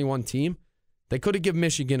 2021 team, they could have given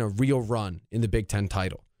Michigan a real run in the Big Ten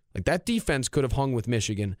title. Like that defense could have hung with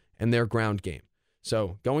Michigan and their ground game.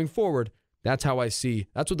 So going forward, that's how I see,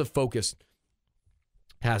 that's what the focus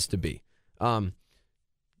has to be.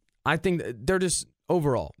 I think they're just,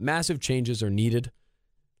 overall, massive changes are needed.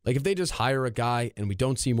 Like if they just hire a guy and we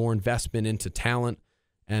don't see more investment into talent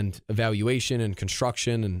and evaluation and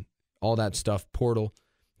construction and all that stuff, portal,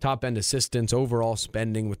 top-end assistance, overall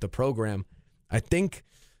spending with the program, I think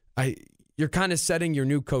you're kind of setting your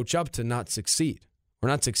new coach up to not succeed or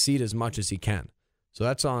not succeed as much as he can. So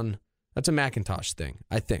that's a Macintosh thing,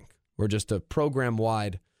 I think. We're just a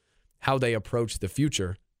program-wide how they approach the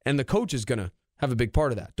future. And the coach is going to have a big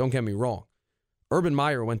part of that. Don't get me wrong. Urban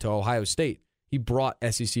Meyer went to Ohio State. He brought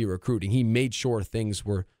SEC recruiting. He made sure things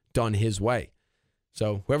were done his way.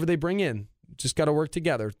 So whoever they bring in, just got to work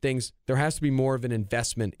together. There has to be more of an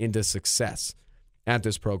investment into success at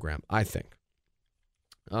this program, I think.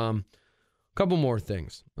 A couple more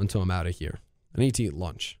things until I'm out of here. I need to eat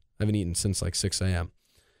lunch. I haven't eaten since like 6 a.m.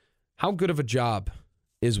 How good of a job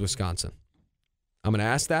is Wisconsin? I'm going to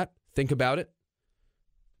ask that, think about it,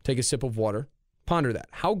 take a sip of water, ponder that.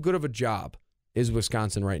 How good of a job is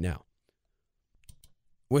Wisconsin right now?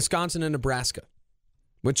 Wisconsin and Nebraska,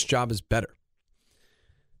 which job is better?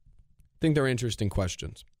 I think they're interesting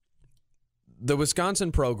questions. The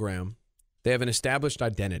Wisconsin program, they have an established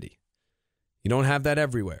identity. You don't have that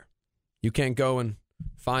everywhere. You can't go and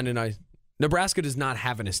find Nebraska does not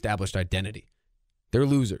have an established identity. They're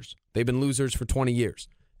losers. They've been losers for 20 years.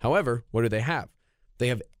 However, what do they have? They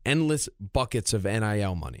have endless buckets of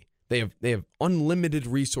NIL money. They have unlimited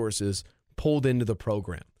resources pulled into the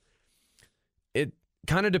program. It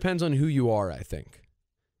kind of depends on who you are, I think.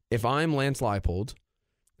 If I'm Lance Leipold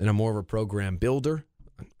and I'm more of a program builder,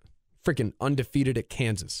 I'm freaking undefeated at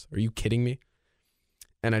Kansas. Are you kidding me?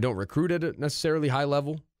 And I don't recruit at a necessarily high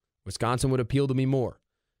level, Wisconsin would appeal to me more.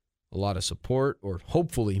 A lot of support, or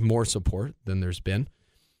hopefully more support than there's been.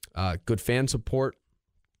 Good fan support.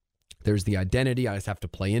 There's the identity. I just have to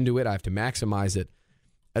play into it. I have to maximize it,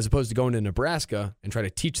 as opposed to going to Nebraska and try to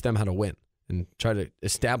teach them how to win and try to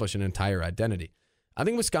establish an entire identity. I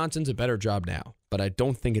think Wisconsin's a better job now, but I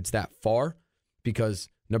don't think it's that far because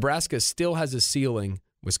Nebraska still has a ceiling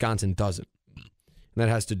Wisconsin doesn't. And that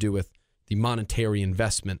has to do with the monetary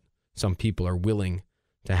investment some people are willing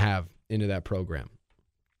to have into that program.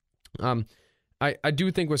 I do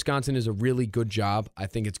think Wisconsin is a really good job. I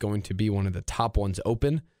think it's going to be one of the top ones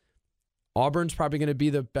open. Auburn's probably going to be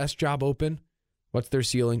the best job open. What's their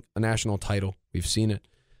ceiling? A national title. We've seen it.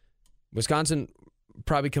 Wisconsin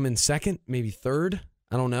probably come in second, maybe third.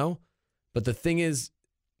 I don't know. But the thing is,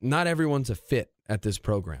 not everyone's a fit at this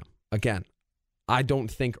program. Again, I don't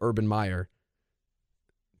think Urban Meyer,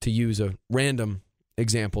 to use a random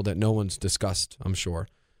example that no one's discussed, I'm sure.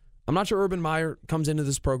 I'm not sure Urban Meyer comes into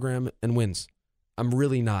this program and wins. I'm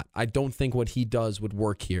really not. I don't think what he does would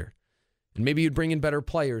work here. And maybe you'd bring in better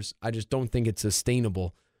players. I just don't think it's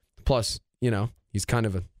sustainable. Plus, he's kind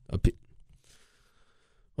of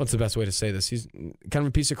what's the best way to say this? He's kind of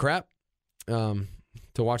a piece of crap, to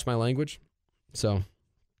watch my language. So,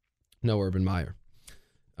 no Urban Meyer.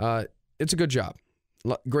 It's a good job.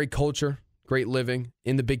 Great culture, great living.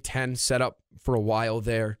 In the Big Ten, set up for a while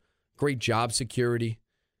there. Great job security,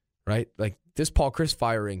 right? Like this Paul Chryst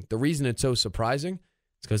firing, the reason it's so surprising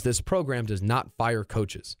is because this program does not fire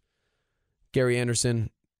coaches. Gary Anderson,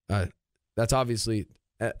 that's obviously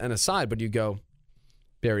an aside, but you go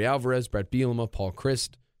Barry Alvarez, Brett Bielema, Paul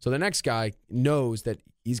Chryst. So the next guy knows that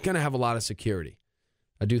he's going to have a lot of security.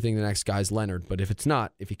 I do think the next guy's Leonard, but if it's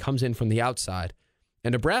not, if he comes in from the outside,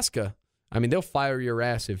 and Nebraska, I mean, they'll fire your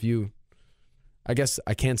ass if you, I guess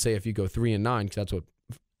I can't say if you go 3-9 because that's what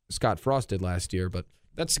Scott Frost did last year, but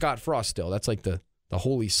that's Scott Frost still. That's like the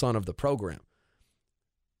holy son of the program.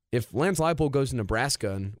 If Lance Leipold goes to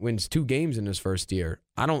Nebraska and wins 2 games in his first year,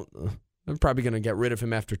 I'm probably going to get rid of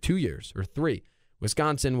him after 2 years or 3.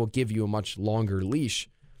 Wisconsin will give you a much longer leash.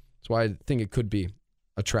 That's why I think it could be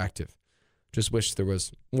attractive. Just wish there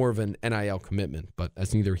was more of an NIL commitment, but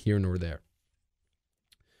that's neither here nor there.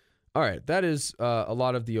 All right, that is a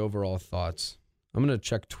lot of the overall thoughts. I'm going to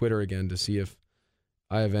check Twitter again to see if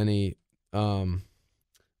I have any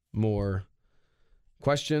more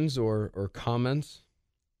questions or comments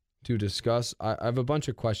to discuss. I have a bunch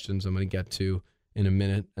of questions I'm going to get to in a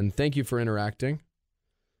minute, and thank you for interacting.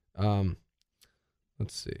 Let's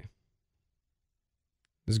see.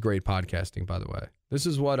 This is great podcasting, by the way. This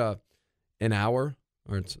is what an hour,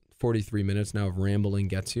 or it's 43 minutes now of rambling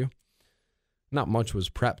gets you. Not much was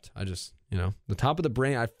prepped. I just, the top of the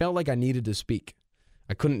brain, I felt like I needed to speak.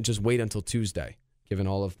 I couldn't just wait until Tuesday, given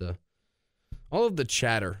all of the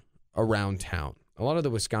chatter around town. A lot of the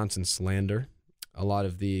Wisconsin slander, a lot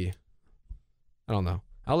of the, I don't know.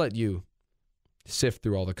 I'll let you sift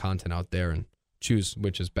through all the content out there and choose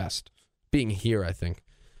which is best. Being here, I think,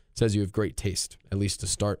 says you have great taste, at least to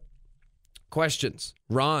start. Questions.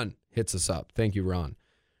 Ron hits us up. Thank you, Ron.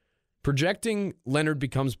 Projecting Leonard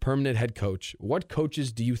becomes permanent head coach, what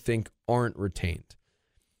coaches do you think aren't retained?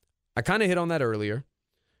 I kind of hit on that earlier.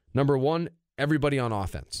 Number one, everybody on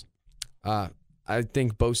offense. I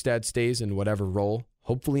think Bostad stays in whatever role.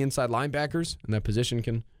 Hopefully inside linebackers, and that position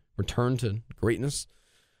can return to greatness.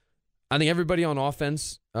 I think everybody on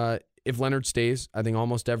offense, if Leonard stays, I think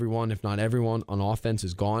almost everyone, if not everyone, on offense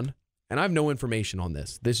is gone. And I have no information on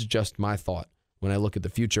this. This is just my thought when I look at the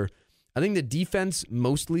future. I think the defense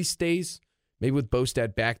mostly stays, maybe with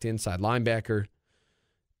Bostad back to inside linebacker,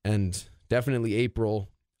 and definitely April.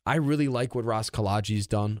 I really like what Ross Kalaji's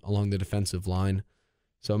done along the defensive line.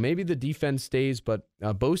 So maybe the defense stays, but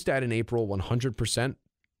Bostad in April, 100%,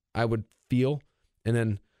 I would feel. And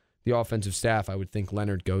then the offensive staff, I would think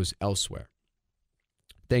Leonard goes elsewhere.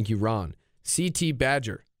 Thank you, Ron. CT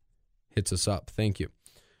Badger hits us up. Thank you.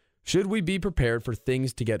 Should we be prepared for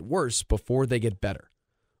things to get worse before they get better?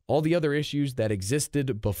 All the other issues that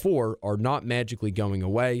existed before are not magically going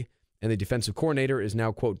away, and the defensive coordinator is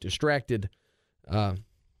now, quote, distracted,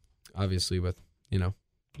 obviously with,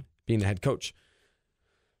 being the head coach.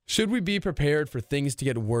 Should we be prepared for things to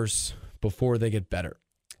get worse before they get better?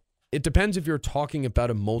 It depends if you're talking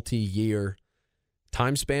about a multi-year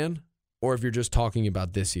time span or if you're just talking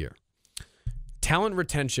about this year. Talent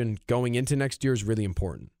retention going into next year is really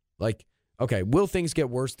important. Like, okay, will things get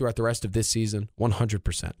worse throughout the rest of this season?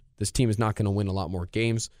 100%. This team is not going to win a lot more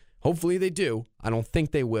games. Hopefully they do. I don't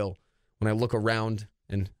think they will. When I look around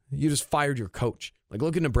and you just fired your coach. Like,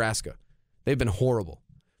 look at Nebraska. They've been horrible.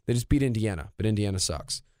 They just beat Indiana, but Indiana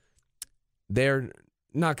sucks. They're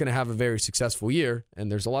not going to have a very successful year,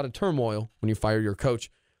 and there's a lot of turmoil when you fire your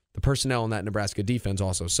coach. The personnel in that Nebraska defense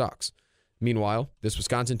also sucks. Meanwhile, this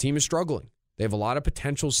Wisconsin team is struggling. They have a lot of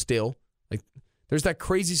potential still. Like, there's that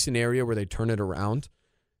crazy scenario where they turn it around.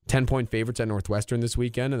 10-point favorites at Northwestern this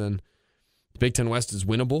weekend, and then the Big Ten West is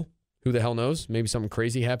winnable. Who the hell knows? Maybe something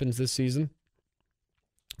crazy happens this season.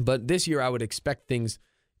 But this year, I would expect things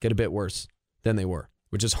get a bit worse than they were,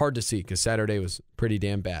 which is hard to see because Saturday was pretty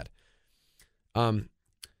damn bad.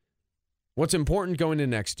 What's important going into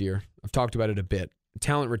next year, I've talked about it a bit,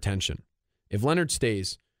 talent retention. If Leonard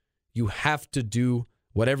stays, you have to do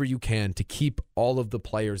whatever you can to keep all of the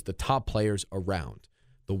players, the top players, around.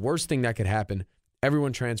 The worst thing that could happen,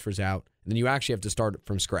 everyone transfers out, and then you actually have to start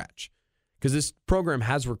from scratch. Because this program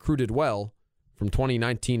has recruited well from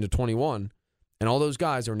 2019 to 21, and all those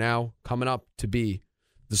guys are now coming up to be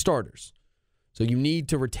the starters. So you need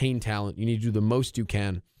to retain talent. You need to do the most you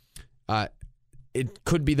can. It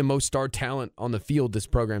could be the most star talent on the field this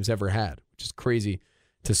program's ever had, which is crazy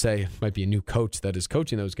to say. It might be a new coach that is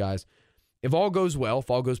coaching those guys. If all goes well, if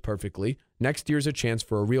all goes perfectly, next year's a chance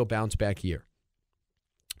for a real bounce-back year.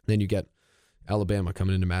 Then you get Alabama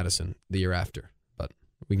coming into Madison the year after. But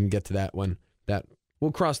we can get to that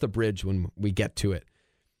we'll cross the bridge when we get to it.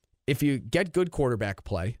 If you get good quarterback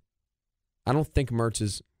play, I don't think Mertz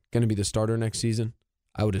is going to be the starter next season.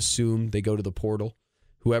 I would assume they go to the portal,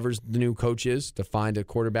 whoever's the new coach is, to find a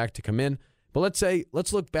quarterback to come in. But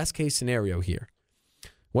let's look best case scenario here.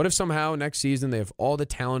 What if somehow next season they have all the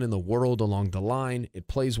talent in the world along the line, it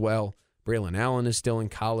plays well, Braylon Allen is still in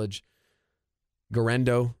college,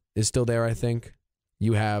 Garendo is still there, I think.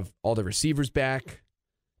 You have all the receivers back.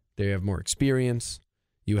 They have more experience.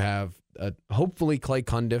 You have hopefully Clay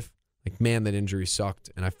Cundiff. Like, man, that injury sucked,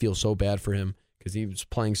 and I feel so bad for him because he was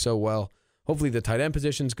playing so well. Hopefully the tight end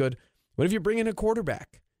position's good. What if you bring in a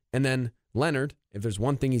quarterback? And then Leonard, if there's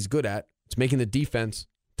one thing he's good at, it's making the defense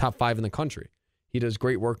top 5 in the country. He does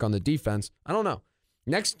great work on the defense. I don't know.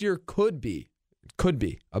 Next year could be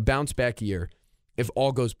a bounce-back year if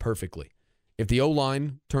all goes perfectly. If the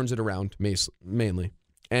O-line turns it around, mainly,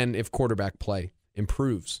 and if quarterback play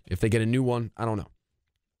improves. If they get a new one, I don't know.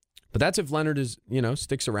 But that's if Leonard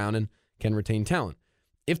sticks around and can retain talent.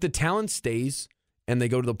 If the talent stays and they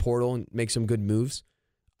go to the portal and make some good moves,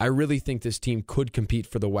 I really think this team could compete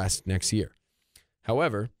for the West next year.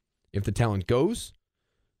 However, if the talent goes,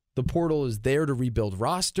 the portal is there to rebuild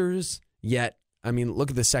rosters. Yet,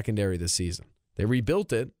 look at the secondary this season. They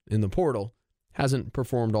rebuilt it in the portal. Hasn't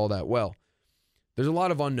performed all that well. There's a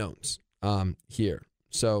lot of unknowns here.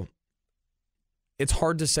 So it's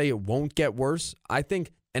hard to say it won't get worse. I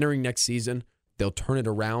think entering next season, they'll turn it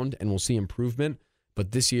around and we'll see improvement.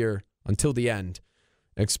 But this year, until the end,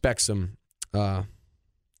 expect some,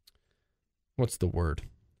 what's the word?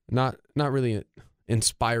 Not really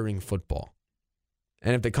inspiring football.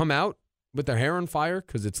 And if they come out with their hair on fire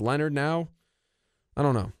because it's Leonard now, I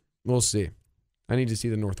don't know. We'll see. I need to see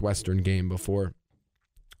the Northwestern game before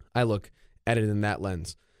I look at it in that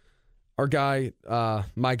lens. Our guy,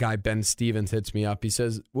 my guy, Ben Stevens, hits me up. He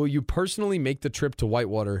says, will you personally make the trip to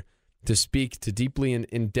Whitewater to speak to deeply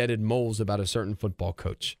indebted moles about a certain football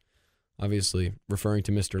coach? Obviously, referring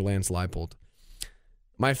to Mr. Lance Leipold.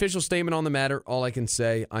 My official statement on the matter, all I can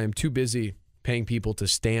say, I am too busy paying people to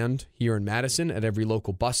stand here in Madison at every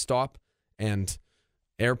local bus stop and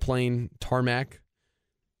airplane tarmac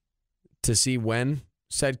to see when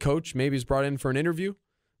said coach maybe is brought in for an interview,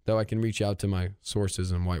 though I can reach out to my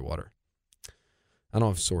sources in Whitewater. I don't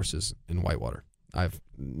have sources in Whitewater. I have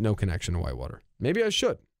no connection to Whitewater. Maybe I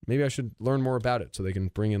should. Maybe I should learn more about it so they can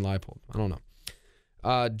bring in Leipold. I don't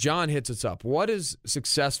know. John hits us up. What is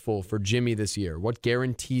successful for Jimmy this year? What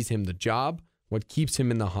guarantees him the job? What keeps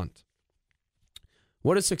him in the hunt?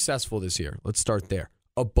 What is successful this year? Let's start there.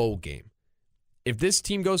 A bowl game. If this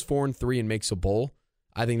team goes 4-3 and makes a bowl,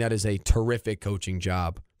 I think that is a terrific coaching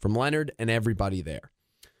job from Leonard and everybody there.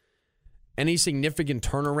 Any significant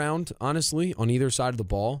turnaround, honestly, on either side of the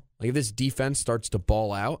ball, like if this defense starts to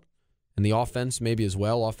ball out and the offense maybe as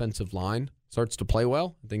well, offensive line starts to play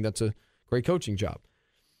well, I think that's a great coaching job.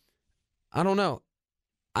 I don't know.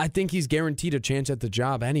 I think he's guaranteed a chance at the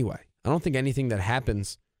job anyway. I don't think anything that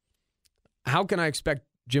happens. How can I expect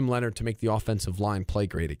Jim Leonard to make the offensive line play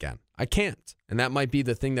great again? I can't. And that might be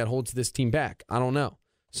the thing that holds this team back. I don't know.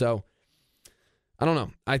 So, I don't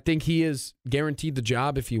know. I think he is guaranteed the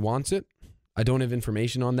job if he wants it. I don't have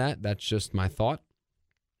information on that. That's just my thought.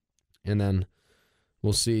 And then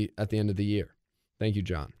we'll see at the end of the year. Thank you,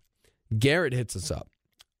 John. Garrett hits us up.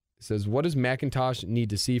 He says, what does McIntosh need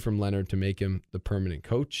to see from Leonard to make him the permanent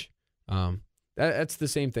coach? That's the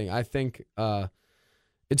same thing. I think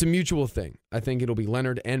it's a mutual thing. I think it'll be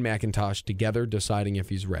Leonard and McIntosh together deciding if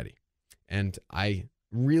he's ready. And I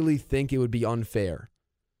really think it would be unfair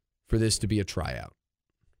for this to be a tryout.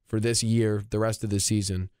 For this year, the rest of the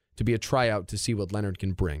season, to be a tryout to see what Leonard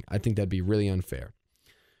can bring. I think that'd be really unfair.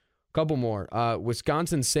 A couple more.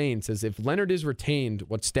 Wisconsin Sane says, if Leonard is retained,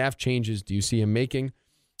 what staff changes do you see him making?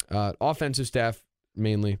 Offensive staff,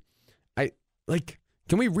 mainly.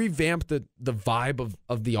 Can we revamp the vibe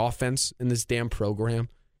of the offense in this damn program?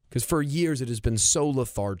 Because for years it has been so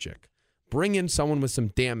lethargic. Bring in someone with some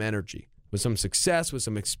damn energy, with some success, with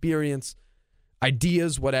some experience,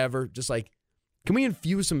 ideas, whatever. Just like, can we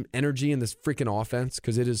infuse some energy in this freaking offense?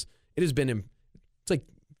 Because it has been, it's like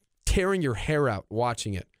tearing your hair out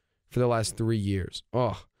watching it for the last 3 years.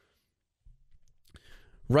 Oh.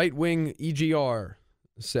 Right wing EGR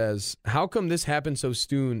says, how come this happened so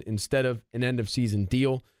soon instead of an end of season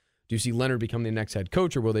deal? Do you see Leonard become the next head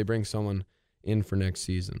coach, or will they bring someone in for next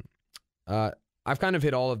season? I've kind of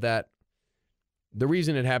hit all of that. The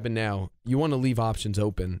reason it happened now, you want to leave options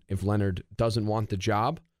open if Leonard doesn't want the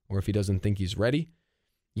job or if he doesn't think he's ready.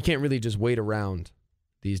 You can't really just wait around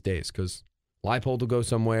these days because Leipold will go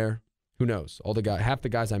somewhere. Who knows? Half the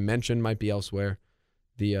guys I mentioned might be elsewhere.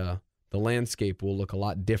 The landscape will look a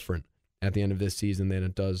lot different at the end of this season than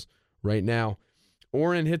it does right now.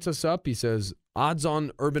 Oren hits us up. He says, odds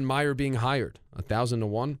on Urban Meyer being hired, 1,000 to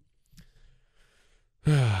 1.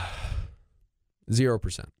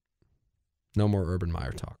 0%. No more Urban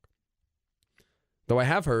Meyer talk. Though I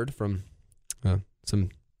have heard from some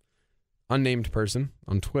unnamed person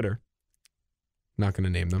on Twitter, not going to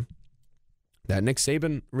name them, that Nick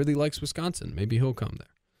Saban really likes Wisconsin. Maybe he'll come there.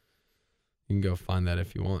 You can go find that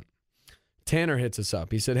if you want. Tanner hits us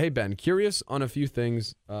up. He said, hey, Ben, curious on a few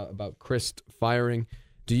things about Chryst firing.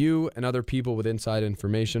 Do you and other people with inside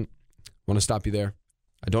information want to stop you there?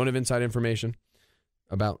 I don't have inside information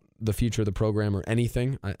about the future of the program or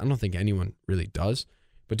anything. I don't think anyone really does.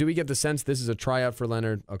 But do we get the sense this is a tryout for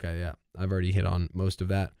Leonard? Okay, yeah, I've already hit on most of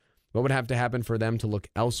that. What would have to happen for them to look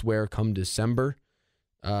elsewhere come December?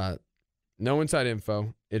 No inside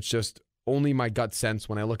info. It's just only my gut sense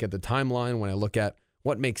when I look at the timeline, when I look at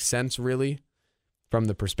what makes sense really from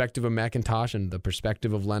the perspective of McIntosh and the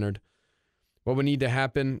perspective of Leonard. What would need to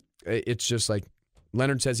happen, it's just like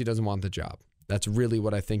Leonard says he doesn't want the job. That's really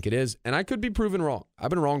what I think it is. And I could be proven wrong. I've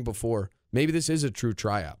been wrong before. Maybe this is a true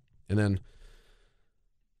tryout. And then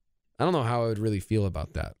I don't know how I would really feel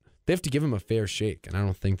about that. They have to give him a fair shake, and I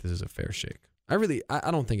don't think this is a fair shake. I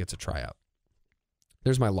don't think it's a tryout.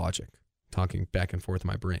 There's my logic, talking back and forth in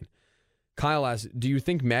my brain. Kyle asks, do you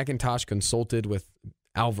think McIntosh consulted with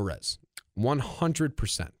Alvarez?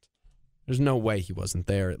 100%. There's no way he wasn't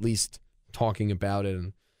there, at least talking about it.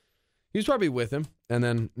 And he was probably with him, and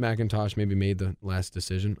then McIntosh maybe made the last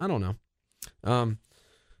decision. I don't know.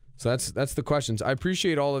 So that's the questions. I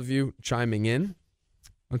appreciate all of you chiming in.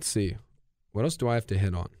 Let's see. What else do I have to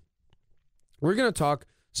hit on? We're going to talk.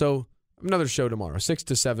 So another show tomorrow, 6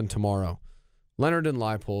 to 7 tomorrow. Leonard and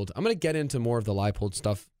Leipold. I'm going to get into more of the Leipold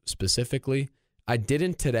stuff specifically. I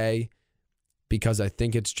didn't today because I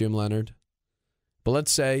think it's Jim Leonard. But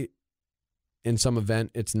let's say in some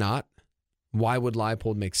event it's not. Why would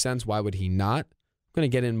Leipold make sense? Why would he not? I'm going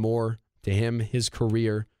to get in more to him, his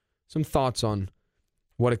career, some thoughts on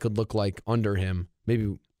what it could look like under him,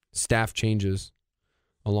 maybe staff changes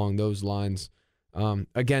along those lines.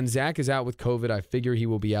 Again, Zach is out with COVID. I figure he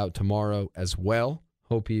will be out tomorrow as well.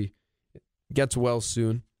 Hope he gets well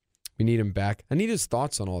soon. We need him back. I need his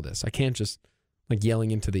thoughts on all this. I can't just like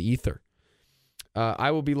yelling into the ether.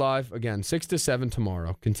 I will be live again, 6 to 7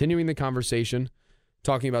 tomorrow, continuing the conversation,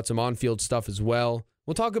 talking about some on-field stuff as well.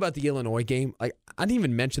 We'll talk about the Illinois game. I didn't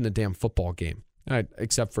even mention the damn football game,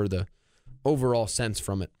 except for the overall sense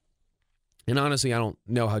from it. And honestly, I don't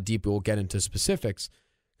know how deep we'll get into specifics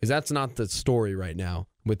because that's not the story right now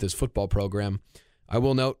with this football program. I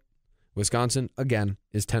will note Wisconsin, again,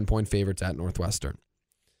 is 10-point favorites at Northwestern.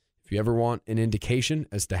 If you ever want an indication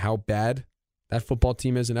as to how bad that football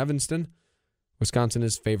team is in Evanston, Wisconsin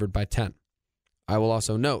is favored by 10. I will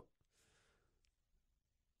also note,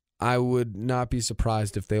 I would not be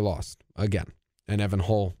surprised if they lost again and Evan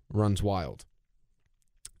Hull runs wild.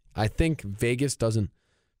 I think Vegas doesn't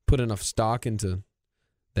put enough stock into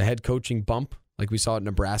the head coaching bump like we saw at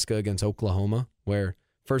Nebraska against Oklahoma, where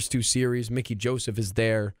first two series, Mickey Joseph is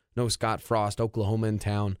there, no Scott Frost, Oklahoma in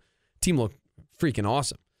town. Team looked freaking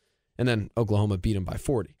awesome. And then Oklahoma beat them by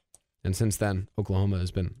 40. And since then, Oklahoma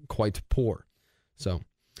has been quite poor. So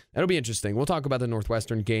that'll be interesting. We'll talk about the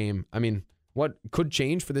Northwestern game. I mean, what could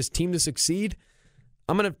change for this team to succeed?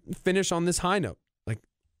 I'm going to finish on this high note.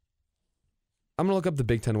 I'm going to look up the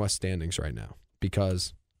Big Ten West standings right now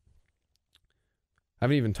because I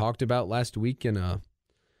haven't even talked about last week in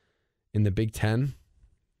the Big Ten.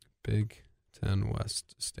 Big Ten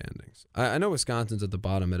West standings. I know Wisconsin's at the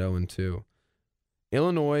bottom at 0-2.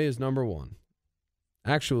 Illinois is number 1.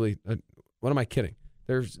 Actually, what am I kidding?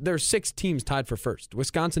 There's 6 teams tied for first.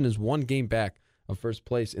 Wisconsin is 1 game back of first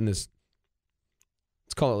place in this,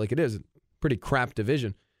 let's call it like it is, pretty crap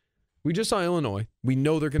division. We just saw Illinois. We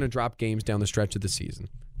know they're going to drop games down the stretch of the season.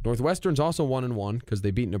 Northwestern's also 1-1 because they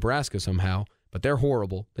beat Nebraska somehow, but they're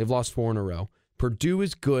horrible. They've lost 4 in a row. Purdue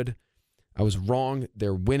is good. I was wrong.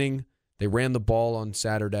 They're winning. They ran the ball on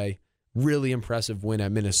Saturday. Really impressive win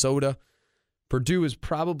at Minnesota. Purdue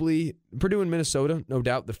and Minnesota, no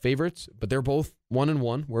doubt, the favorites, but they're both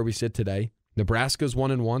 1-1 where we sit today. Nebraska's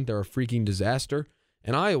 1-1. They're a freaking disaster.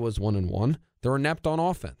 And Iowa's 1-1. They're inept on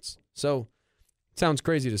offense. So, sounds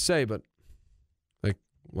crazy to say, but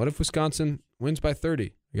what if Wisconsin wins by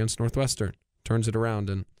 30 against Northwestern, turns it around,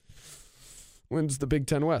 and wins the Big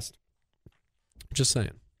Ten West? Just saying.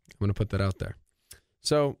 I'm going to put that out there.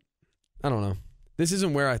 So, I don't know. This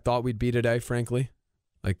isn't where I thought we'd be today, frankly.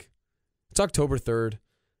 It's October 3rd.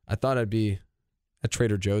 I thought I'd be at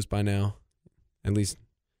Trader Joe's by now, at least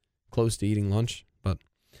close to eating lunch. But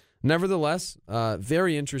nevertheless,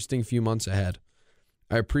 very interesting few months ahead.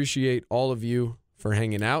 I appreciate all of you for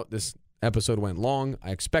hanging out. This episode went long.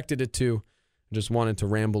 I expected it to. I just wanted to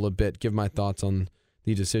ramble a bit, give my thoughts on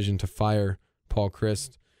the decision to fire Paul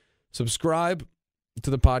Chryst. Subscribe to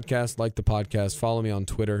the podcast, like the podcast, follow me on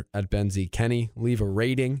Twitter at BenZKenny. Leave a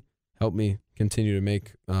rating. Help me continue to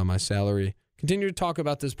make my salary. Continue to talk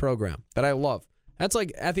about this program that I love. That's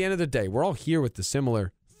at the end of the day, we're all here with the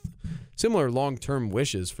similar long-term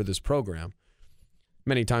wishes for this program.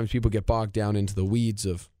 Many times people get bogged down into the weeds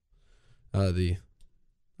of I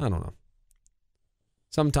don't know.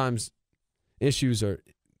 Sometimes issues are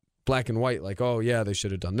black and white, like, oh, yeah, they should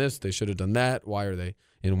have done this, they should have done that. Why are they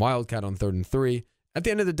in Wildcat on 3rd and 3? At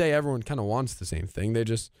the end of the day, everyone kind of wants the same thing.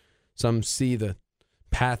 Some see the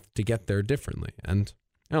path to get there differently. And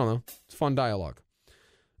I don't know. It's fun dialogue.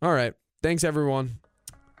 All right. Thanks, everyone.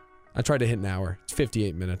 I tried to hit an hour. It's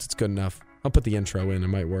 58 minutes. It's good enough. I'll put the intro in. It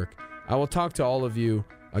might work. I will talk to all of you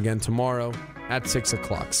again tomorrow at 6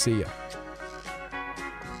 o'clock. See ya.